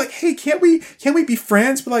to be like, hey, can't we be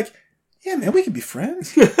friends? But like, yeah, man, we can be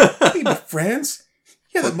friends. We can be friends.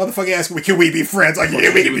 Yeah, that motherfucker asked me, can we be friends? Like,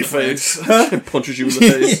 yeah, we can be friends. Huh? Punches you in the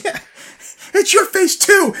face. Yeah. It's your face,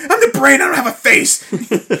 too. I'm the brain. I don't have a face.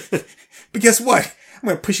 But guess what? I'm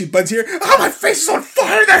going to push these buttons here. Oh, my face is on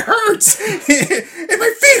fire. That hurts. And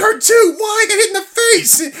my feet hurt, too. Why? I got hit in the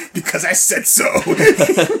face. Because I said so.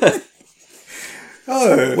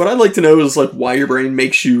 What I'd like to know is, like, why your brain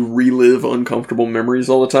makes you relive uncomfortable memories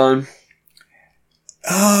all the time.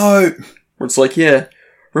 Where it's like, yeah...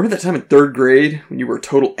 Remember that time in 3rd grade when you were a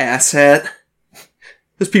total asshat?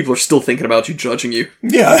 Those people are still thinking about you, judging you.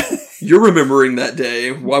 Yeah. You're remembering that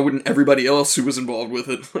day. Why wouldn't everybody else who was involved with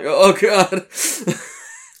it? Like, oh God.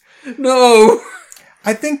 No.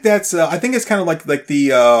 I think that's, I think it's kind of like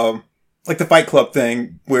the Fight Club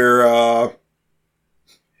thing where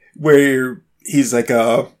he's like,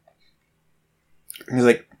 what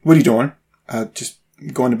are you doing? Just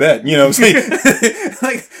going to bed,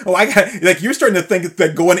 like, oh, you're starting to think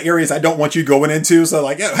that going to areas I don't want you going into. So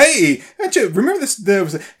like, hey, remember this, there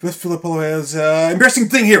was Filippo has, embarrassing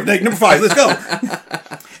thing here, like, number 5, let's go.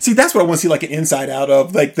 See, that's what I want to see, like, an inside out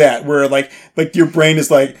of, like that, where like your brain is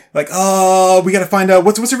like, oh, we got to find out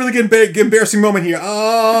what's a really good embarrassing moment here.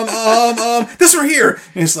 This right here.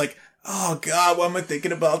 And it's like, oh God, why am I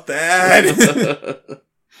thinking about that?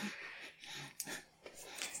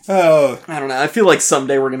 Oh, I don't know. I feel like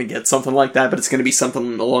someday we're going to get something like that, but it's going to be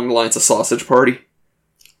something along the lines of Sausage Party.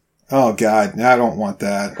 Oh, God. I don't want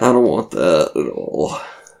that. I don't want that at all.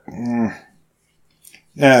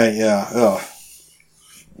 Yeah. Ugh.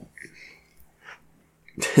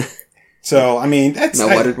 So, I mean, that's... Now,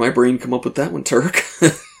 why did my brain come up with that one, Turk?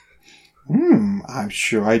 I'm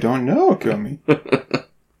sure I don't know, Gummy.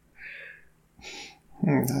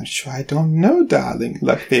 I'm sure I don't know, darling.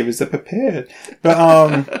 Luck favors the prepared. But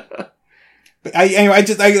anyway, I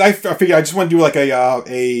figure I just want to do like a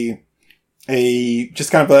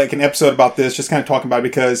just kind of like an episode about this, just kind of talking about it,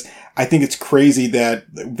 because I think it's crazy that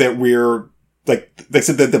we're like I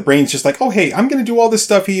said, that the brain's just like, oh hey, I'm going to do all this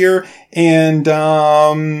stuff here, and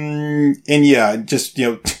yeah, just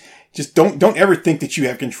just don't ever think that you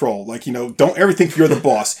have control. Like, don't ever think you're the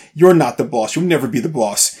boss. You're not the boss. You'll never be the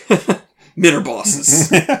boss. Men are bosses.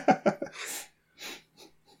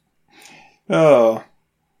 Oh,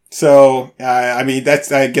 So, I mean,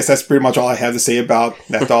 I guess that's pretty much all I have to say about,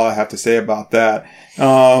 that's all I have to say about that.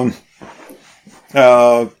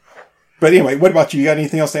 But anyway, what about you? You got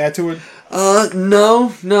anything else to add to it?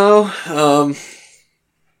 No.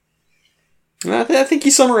 I think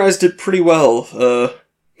you summarized it pretty well.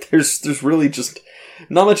 There's really just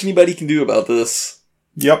not much anybody can do about this.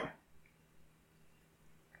 Yep.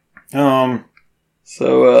 So,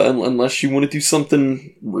 unless you want to do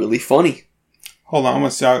something really funny. Hold on, I'm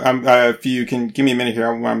gonna see. If you can give me a minute here,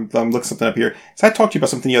 I'm looking something up here. So I talked to you about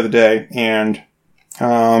something the other day, and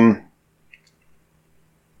okay,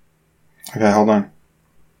 hold on.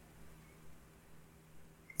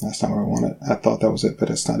 That's not what I wanted. I thought that was it, but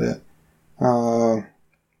it's not it.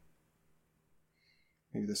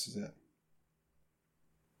 Maybe this is it.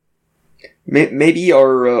 Maybe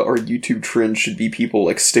our YouTube trend should be people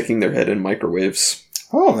like sticking their head in microwaves.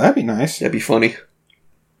 Oh, that'd be nice. That'd be funny.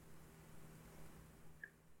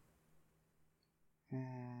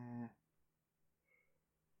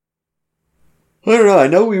 I don't know. I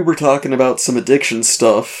know we were talking about some addiction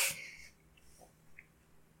stuff.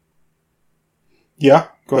 Yeah,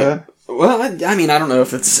 go ahead. Well, I mean, I don't know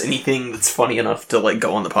if it's anything that's funny enough to like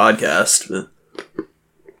go on the podcast, but.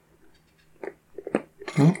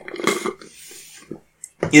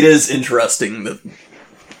 It is interesting that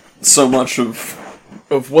so much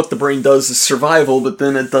of what the brain does is survival, but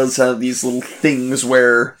then it does have these little things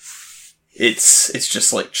where it's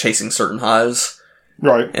just like chasing certain highs.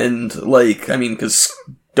 Right. And like, I mean, because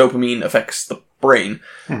dopamine affects the brain.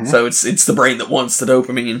 Mm-hmm. So it's the brain that wants the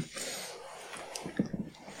dopamine.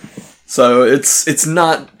 So it's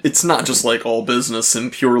not just like all business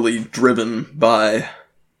and purely driven by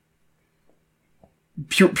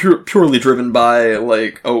purely driven by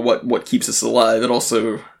like, oh, what keeps us alive. It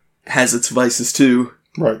also has its vices too.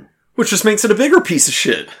 Right. Which just makes it a bigger piece of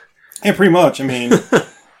shit. And pretty much, I mean,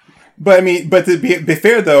 but to be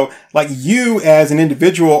fair though, like you as an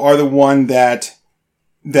individual are the one that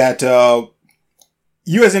you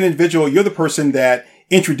as an individual, you're the person that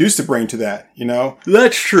introduced the brain to that, you know?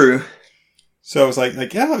 That's true. So it's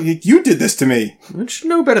like, yeah, you did this to me. Which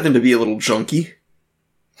no better than to be a little junkie.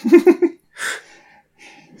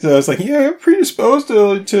 So it's like, yeah, you're predisposed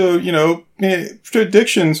to you know, to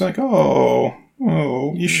addictions. Like, oh,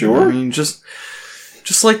 you sure? I mean, just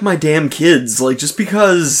like my damn kids. Like, just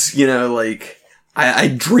because, you know, like, I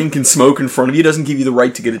drink and smoke in front of you doesn't give you the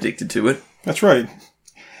right to get addicted to it. That's right.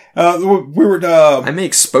 We were, I may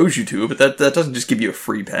expose you to it, but that doesn't just give you a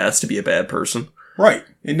free pass to be a bad person. Right.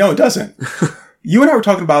 No, it doesn't. You and I were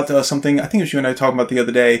talking about something, I think it was you and I talking about the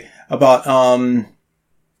other day, about,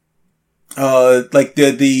 like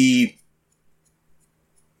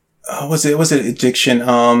was it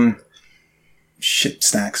addiction? Shit,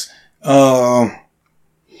 snacks.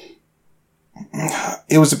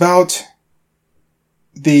 It was about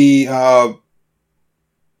the,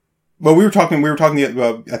 well, we were talking,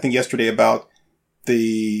 I think yesterday about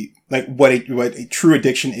the, like, what a true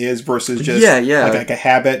addiction is versus just, like a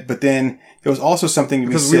habit. But then there was also something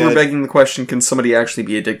because we were begging the question, can somebody actually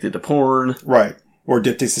be addicted to porn? Right. Or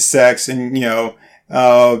addicted to sex and, you know,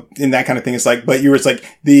 and that kind of thing. It's like, but it's like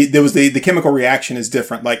the chemical reaction is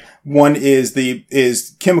different. Like one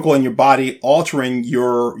is chemical in your body altering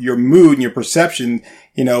your mood and your perception,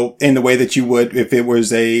 you know, in the way that you would if it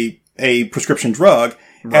was a prescription drug,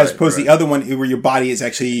 as opposed to the other one where your body is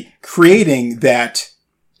actually creating that,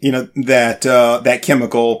 you know, that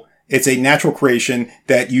chemical. It's a natural creation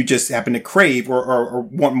that you just happen to crave or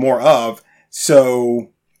want more of.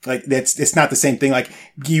 So, like, it's not the same thing. Like,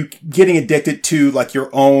 you getting addicted to, like, your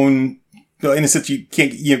own, in a sense, you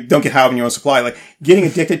don't get high on your own supply. Like, getting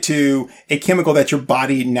addicted to a chemical that your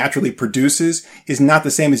body naturally produces is not the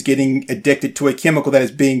same as getting addicted to a chemical that is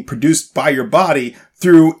being produced by your body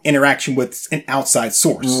through interaction with an outside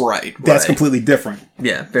source. Right. That's completely different.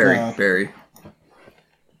 Yeah, very.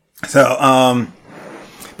 So,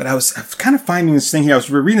 but I was kind of finding this thing here. I was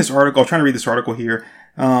reading this article, trying to read this article here.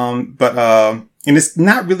 And it's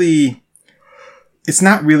not really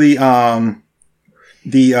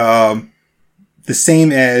the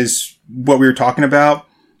same as what we were talking about.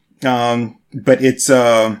 But it's,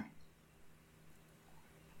 so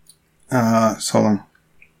hold on.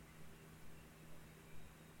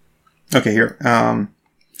 Okay, here.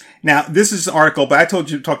 Now this is an article, but I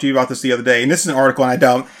talked to you about this the other day, and this is an article,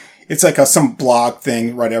 and it's like some blog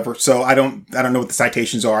thing, whatever. So I don't know what the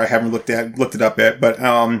citations are. I haven't looked it up yet, but,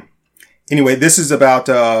 anyway, this is about,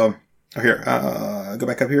 go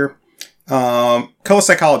back up here. Color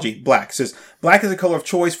psychology, black. It says, black is a color of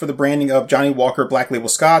choice for the branding of Johnny Walker Black Label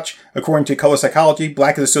Scotch. According to color psychology,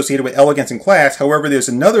 black is associated with elegance and class. However, there's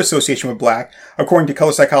another association with black. According to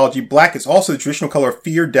color psychology, black is also the traditional color of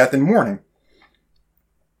fear, death, and mourning.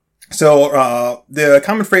 So, the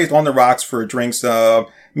common phrase on the rocks for drinks,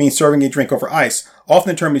 means serving a drink over ice.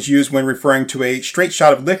 Often the term is used when referring to a straight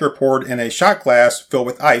shot of liquor poured in a shot glass filled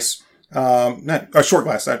with ice. Not a short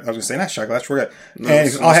glass. I was going to say not shot glass. Short glass. No, and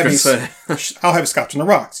I'll have a scotch on the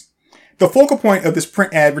rocks. The focal point of this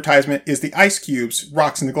print advertisement is the ice cubes,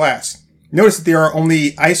 rocks in the glass. Notice that there are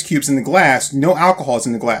only ice cubes in the glass, no alcohols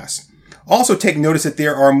in the glass. Also take notice that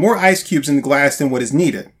there are more ice cubes in the glass than what is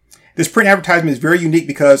needed. This print advertisement is very unique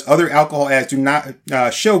because other alcohol ads do not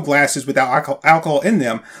show glasses without alcohol in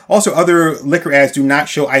them. Also, other liquor ads do not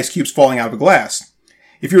show ice cubes falling out of a glass.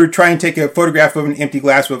 If you were trying to take a photograph of an empty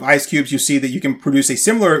glass with ice cubes, you see that you can produce a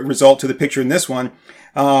similar result to the picture in this one.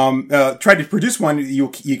 Try to produce one,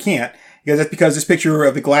 you can't. Because this picture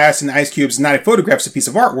of the glass and ice cubes is not a photograph, it's a piece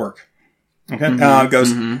of artwork. Okay?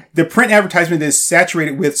 The print advertisement is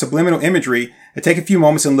saturated with subliminal imagery. Take a few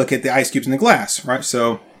moments and look at the ice cubes in the glass, right?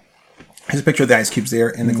 So, here's a picture of the ice cubes there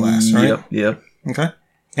in the glass, right? Yep. Okay.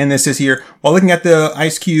 And this says here, while looking at the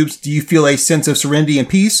ice cubes, do you feel a sense of serenity and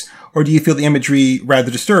peace, or do you feel the imagery rather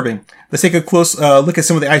disturbing? Let's take a close look at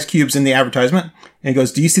some of the ice cubes in the advertisement. And it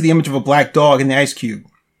goes, do you see the image of a black dog in the ice cube?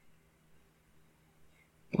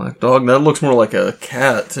 Black dog? That looks more like a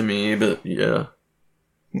cat to me, but yeah.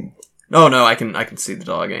 Oh no, I can see the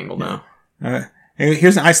dog angle now. And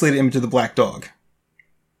here's an isolated image of the black dog.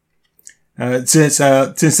 Since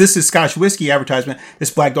this is Scotch whiskey advertisement,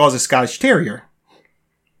 this black dog is a Scottish Terrier.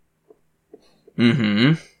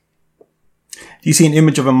 Mm-hmm. Do you see an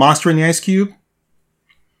image of a monster in the ice cube?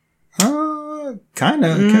 Kind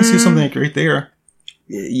of. Can see something right there.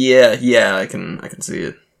 Yeah, I can see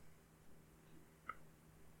it.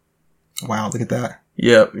 Wow, look at that.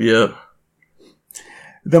 Yep.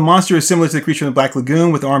 The monster is similar to the creature in the Black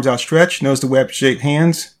Lagoon with arms outstretched, nose to web-shaped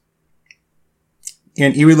hands.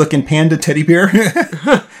 An eerie-looking panda teddy bear.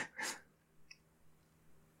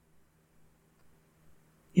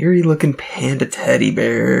 Eerie-looking panda teddy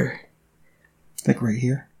bear. Like right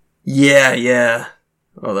here. Yeah.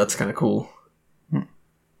 Oh, that's kind of cool.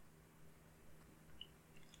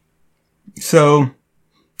 So,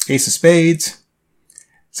 Ace of Spades.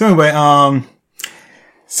 So anyway, look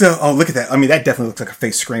at that. I mean, that definitely looks like a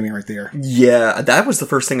face screaming right there. Yeah, that was the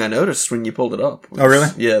first thing I noticed when you pulled it up. Oh, really?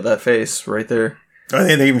 Yeah, that face right there. Oh,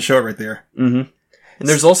 they even show it right there. Mm-hmm. And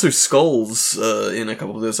there's also skulls in a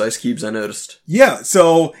couple of those ice cubes I noticed. Yeah,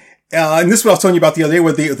 so, and this is what I was telling you about the other day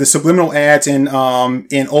with the subliminal ads in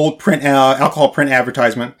old print, alcohol print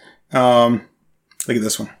advertisement. Look at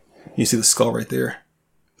this one. You see the skull right there.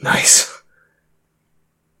 Nice.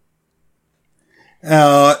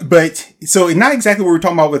 But, so not exactly what we're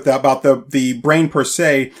talking about about the brain per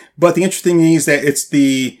se, but the interesting thing is that it's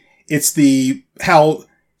the, how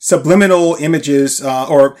subliminal images,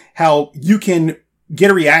 or how you can get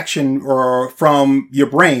a reaction from your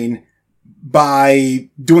brain by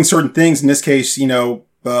doing certain things. In this case,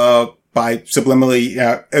 by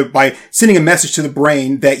subliminally, by sending a message to the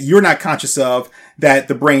brain that you're not conscious of, that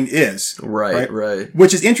the brain is. Right.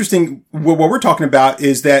 Which is interesting. What we're talking about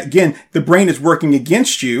is that, again, the brain is working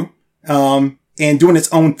against you, and doing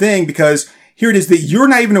its own thing, because here it is that you're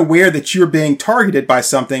not even aware that you're being targeted by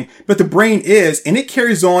something, but the brain is, and it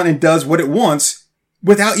carries on and does what it wants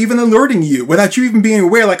without even alerting you, without you even being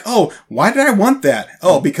aware, like, oh, why did I want that?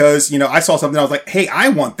 Oh, because, I saw something, I was like, hey, I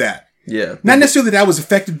want that. Yeah. Not necessarily that I was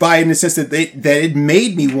affected by it in the sense that it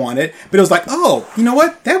made me want it, but it was like, oh, you know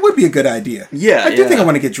what? That would be a good idea. Yeah. I do think I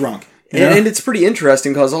want to get drunk. And it's pretty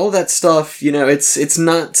interesting because all that stuff, it's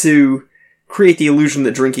not to create the illusion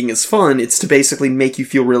that drinking is fun. It's to basically make you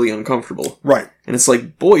feel really uncomfortable. Right. And it's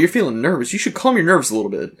like, boy, you're feeling nervous. You should calm your nerves a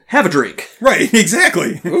little bit. Have a drink. Right.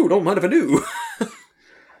 Exactly. Ooh, don't mind if I do.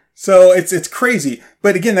 So it's crazy.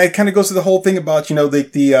 But again, that kind of goes to the whole thing about, your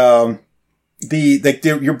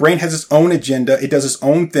brain has its own agenda. It does its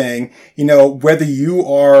own thing, whether you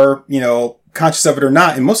are, conscious of it or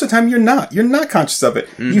not. And most of the time you're not conscious of it.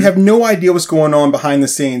 Mm-hmm. You have no idea what's going on behind the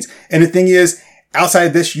scenes. And the thing is, outside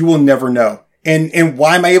of this, you will never know. And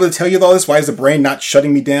why am I able to tell you all this? Why is the brain not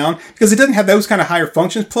shutting me down? Because it doesn't have those kind of higher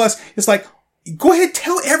functions. Plus, it's like, go ahead,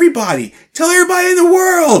 tell everybody in the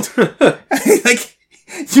world. Like,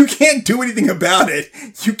 you can't do anything about it.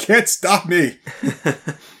 You can't stop me.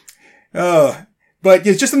 But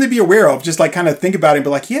it's just something to be aware of. Just like kind of think about it and be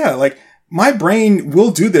like, yeah, like my brain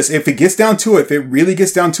will do this. If it gets down to it, if it really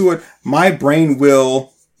gets down to it, my brain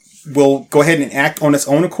will go ahead and act on its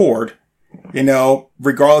own accord.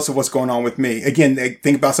 regardless of what's going on with me. Again,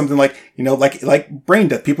 think about something like, like brain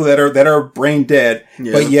death, people that are brain dead,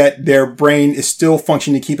 but yet their brain is still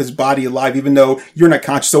functioning to keep his body alive, even though you're not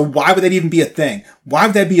conscious. So why would that even be a thing? Why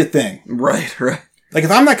would that be a thing? Right. Like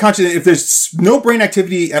if I'm not conscious, if there's no brain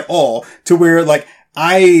activity at all to where like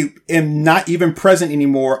I am not even present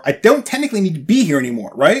anymore, I don't technically need to be here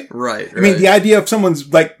anymore, right? Right. I mean, the idea of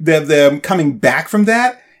someone's like them coming back from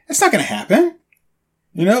that, it's not going to happen.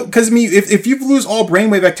 Because I mean, if you lose all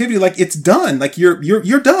brainwave activity, like it's done, like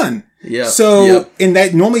you're done. Yeah. So, and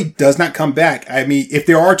that normally does not come back. I mean, if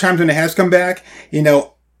there are times when it has come back,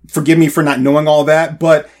 forgive me for not knowing all that,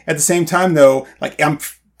 but at the same time though, like I'm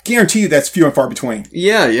guarantee you that's few and far between.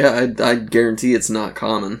 Yeah. I guarantee it's not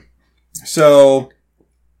common. So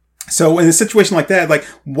in a situation like that, like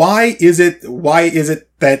why is it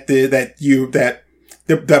that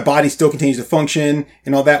the body still continues to function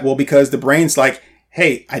and all that? Well, because the brain's like,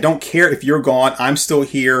 hey, I don't care if you're gone. I'm still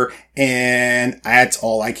here, and that's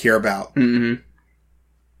all I care about. Mm-hmm.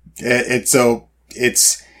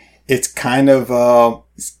 It's kind of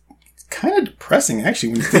depressing, actually,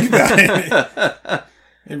 when you think about it.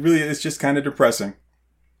 It really is just kind of depressing.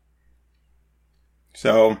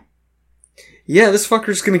 So, yeah, this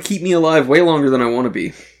fucker's gonna keep me alive way longer than I want to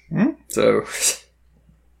be. Mm-hmm. So,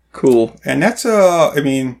 cool. And that's I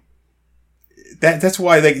mean, that's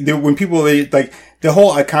why like when people like the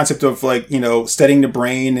whole concept of like studying the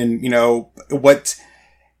brain and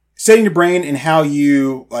studying the brain and how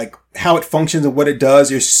it functions and what it does,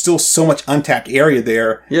 there's still so much untapped area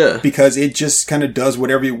there. Yeah. Because it just kind of does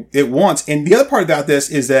whatever it wants. And the other part about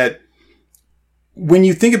this is that when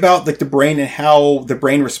you think about like the brain and how the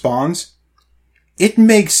brain responds, it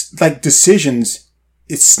makes like decisions.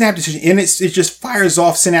 It's snap decisions, and it just fires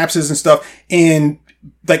off synapses and stuff, and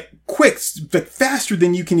like quick, like faster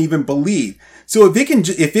than you can even believe. So if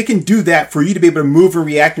it can do that for you to be able to move and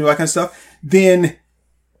react and all that kind of stuff, then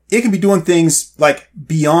it can be doing things like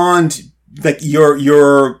beyond like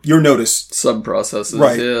your notice. Sub processes,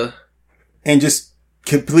 right? Yeah, and just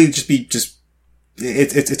completely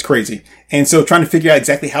it's crazy. And so trying to figure out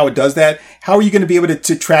exactly how it does that, how are you going to be able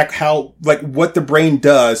to track how like what the brain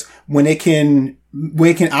does when it can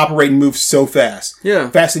operate and move so fast? Yeah,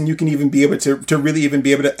 faster than you can even be able to really even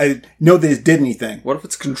be able to know that it did anything. What if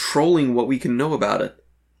it's controlling what we can know about it?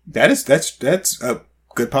 That's a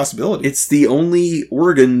good possibility. It's the only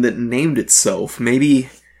organ that named itself. Maybe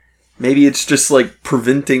it's just like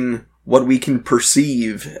preventing what we can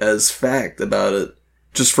perceive as fact about it,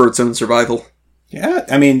 just for its own survival. Yeah,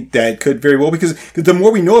 I mean, that could very well, because the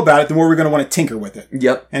more we know about it, the more we're going to want to tinker with it.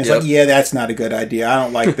 Yep. And it's like, yeah, that's not a good idea. I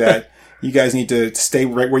don't like that. You guys need to stay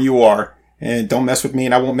right where you are, and don't mess with me,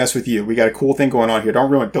 and I won't mess with you. We got a cool thing going on here.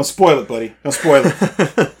 Don't ruin it. Don't spoil it, buddy. Don't spoil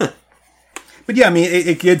it. But yeah, I mean,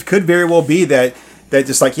 it could very well be that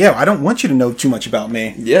just like, yeah, I don't want you to know too much about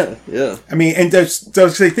me. Yeah. I mean, and so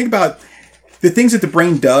think about the things that the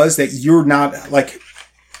brain does that you're not like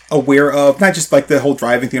aware of, not just like the whole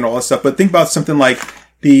driving thing and all that stuff, but think about something like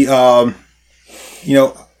the, how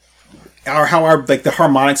our, like the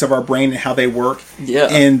harmonics of our brain and how they work. Yeah.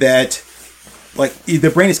 And that like the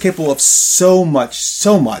brain is capable of so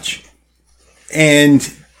much.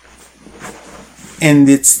 And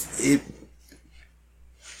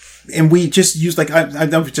we just use like, I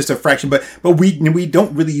know it's just a fraction, but we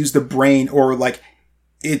don't really use the brain or like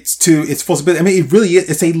its full ability. I mean, it really is,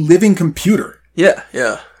 it's a living computer. Yeah.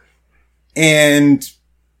 And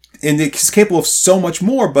it's capable of so much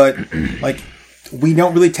more, but like we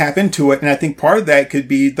don't really tap into it. And I think part of that could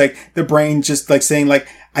be like the brain just like saying like,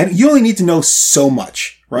 you only need to know so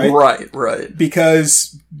much, right? Right.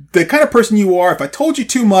 Because the kind of person you are, if I told you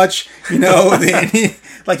too much, then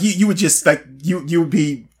like you would just like, you would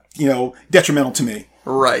be, detrimental to me.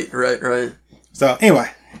 Right. So anyway,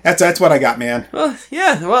 that's what I got, man.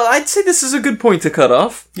 Yeah. Well, I'd say this is a good point to cut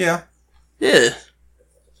off. Yeah.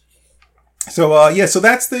 So, so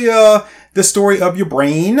that's the story of your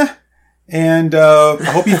brain, and I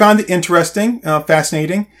hope you found it interesting,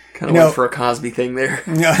 fascinating. Kind of went for a Cosby thing there.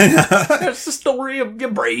 That's the story of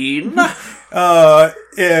your brain.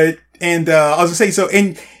 And I was gonna say, so,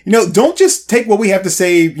 and don't just take what we have to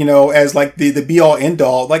say, as like the be all end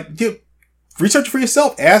all. Like, research for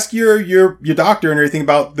yourself. Ask your doctor and everything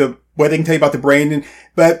about what they can tell you about the brain.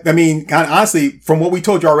 But I mean, kind of honestly, from what we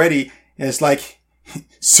told you already, it's like,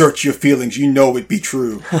 search your feelings. It'd be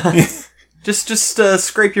true. just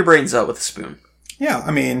scrape your brains out with a spoon. Yeah,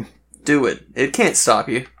 I mean, do it. It can't stop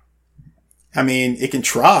you. I mean, it can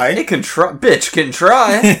try. It can try. Bitch can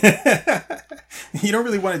try. You don't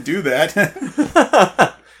really want to do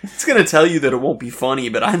that. It's gonna tell you that it won't be funny,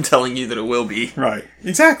 but I'm telling you that it will be. Right.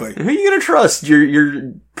 Exactly. Who are you gonna trust?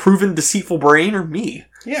 Your proven deceitful brain or me?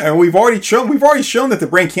 Yeah, and we've already shown that the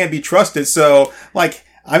brain can't be trusted. So, like,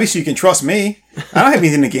 obviously you can trust me. I don't have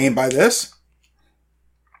anything to gain by this.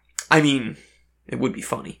 I mean, it would be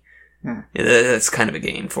funny. Yeah, that's kind of a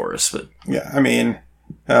gain for us, but yeah, I mean,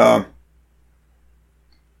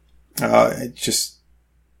 it just.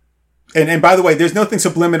 And by the way, there's nothing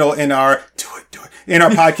subliminal in our do it in our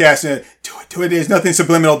podcast. Do it. There's nothing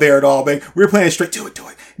subliminal there at all. But we're playing it straight. Do it.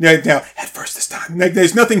 Now, head first this time. Like,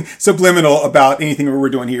 there's nothing subliminal about anything we're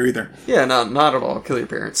doing here either. Yeah, not at all. Kill your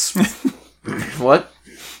parents. What?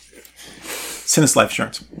 Send us life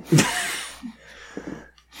insurance.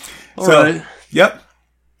 All right. Yep.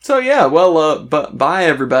 So yeah, well, bye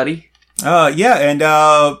everybody. Yeah, and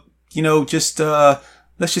just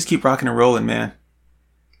let's just keep rocking and rolling, man.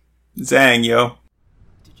 Zang, yo.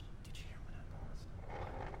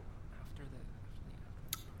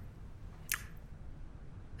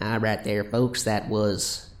 All right there, folks. That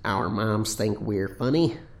was Our Moms Think We're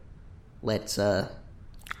Funny. Let's give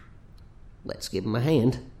them a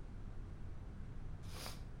hand.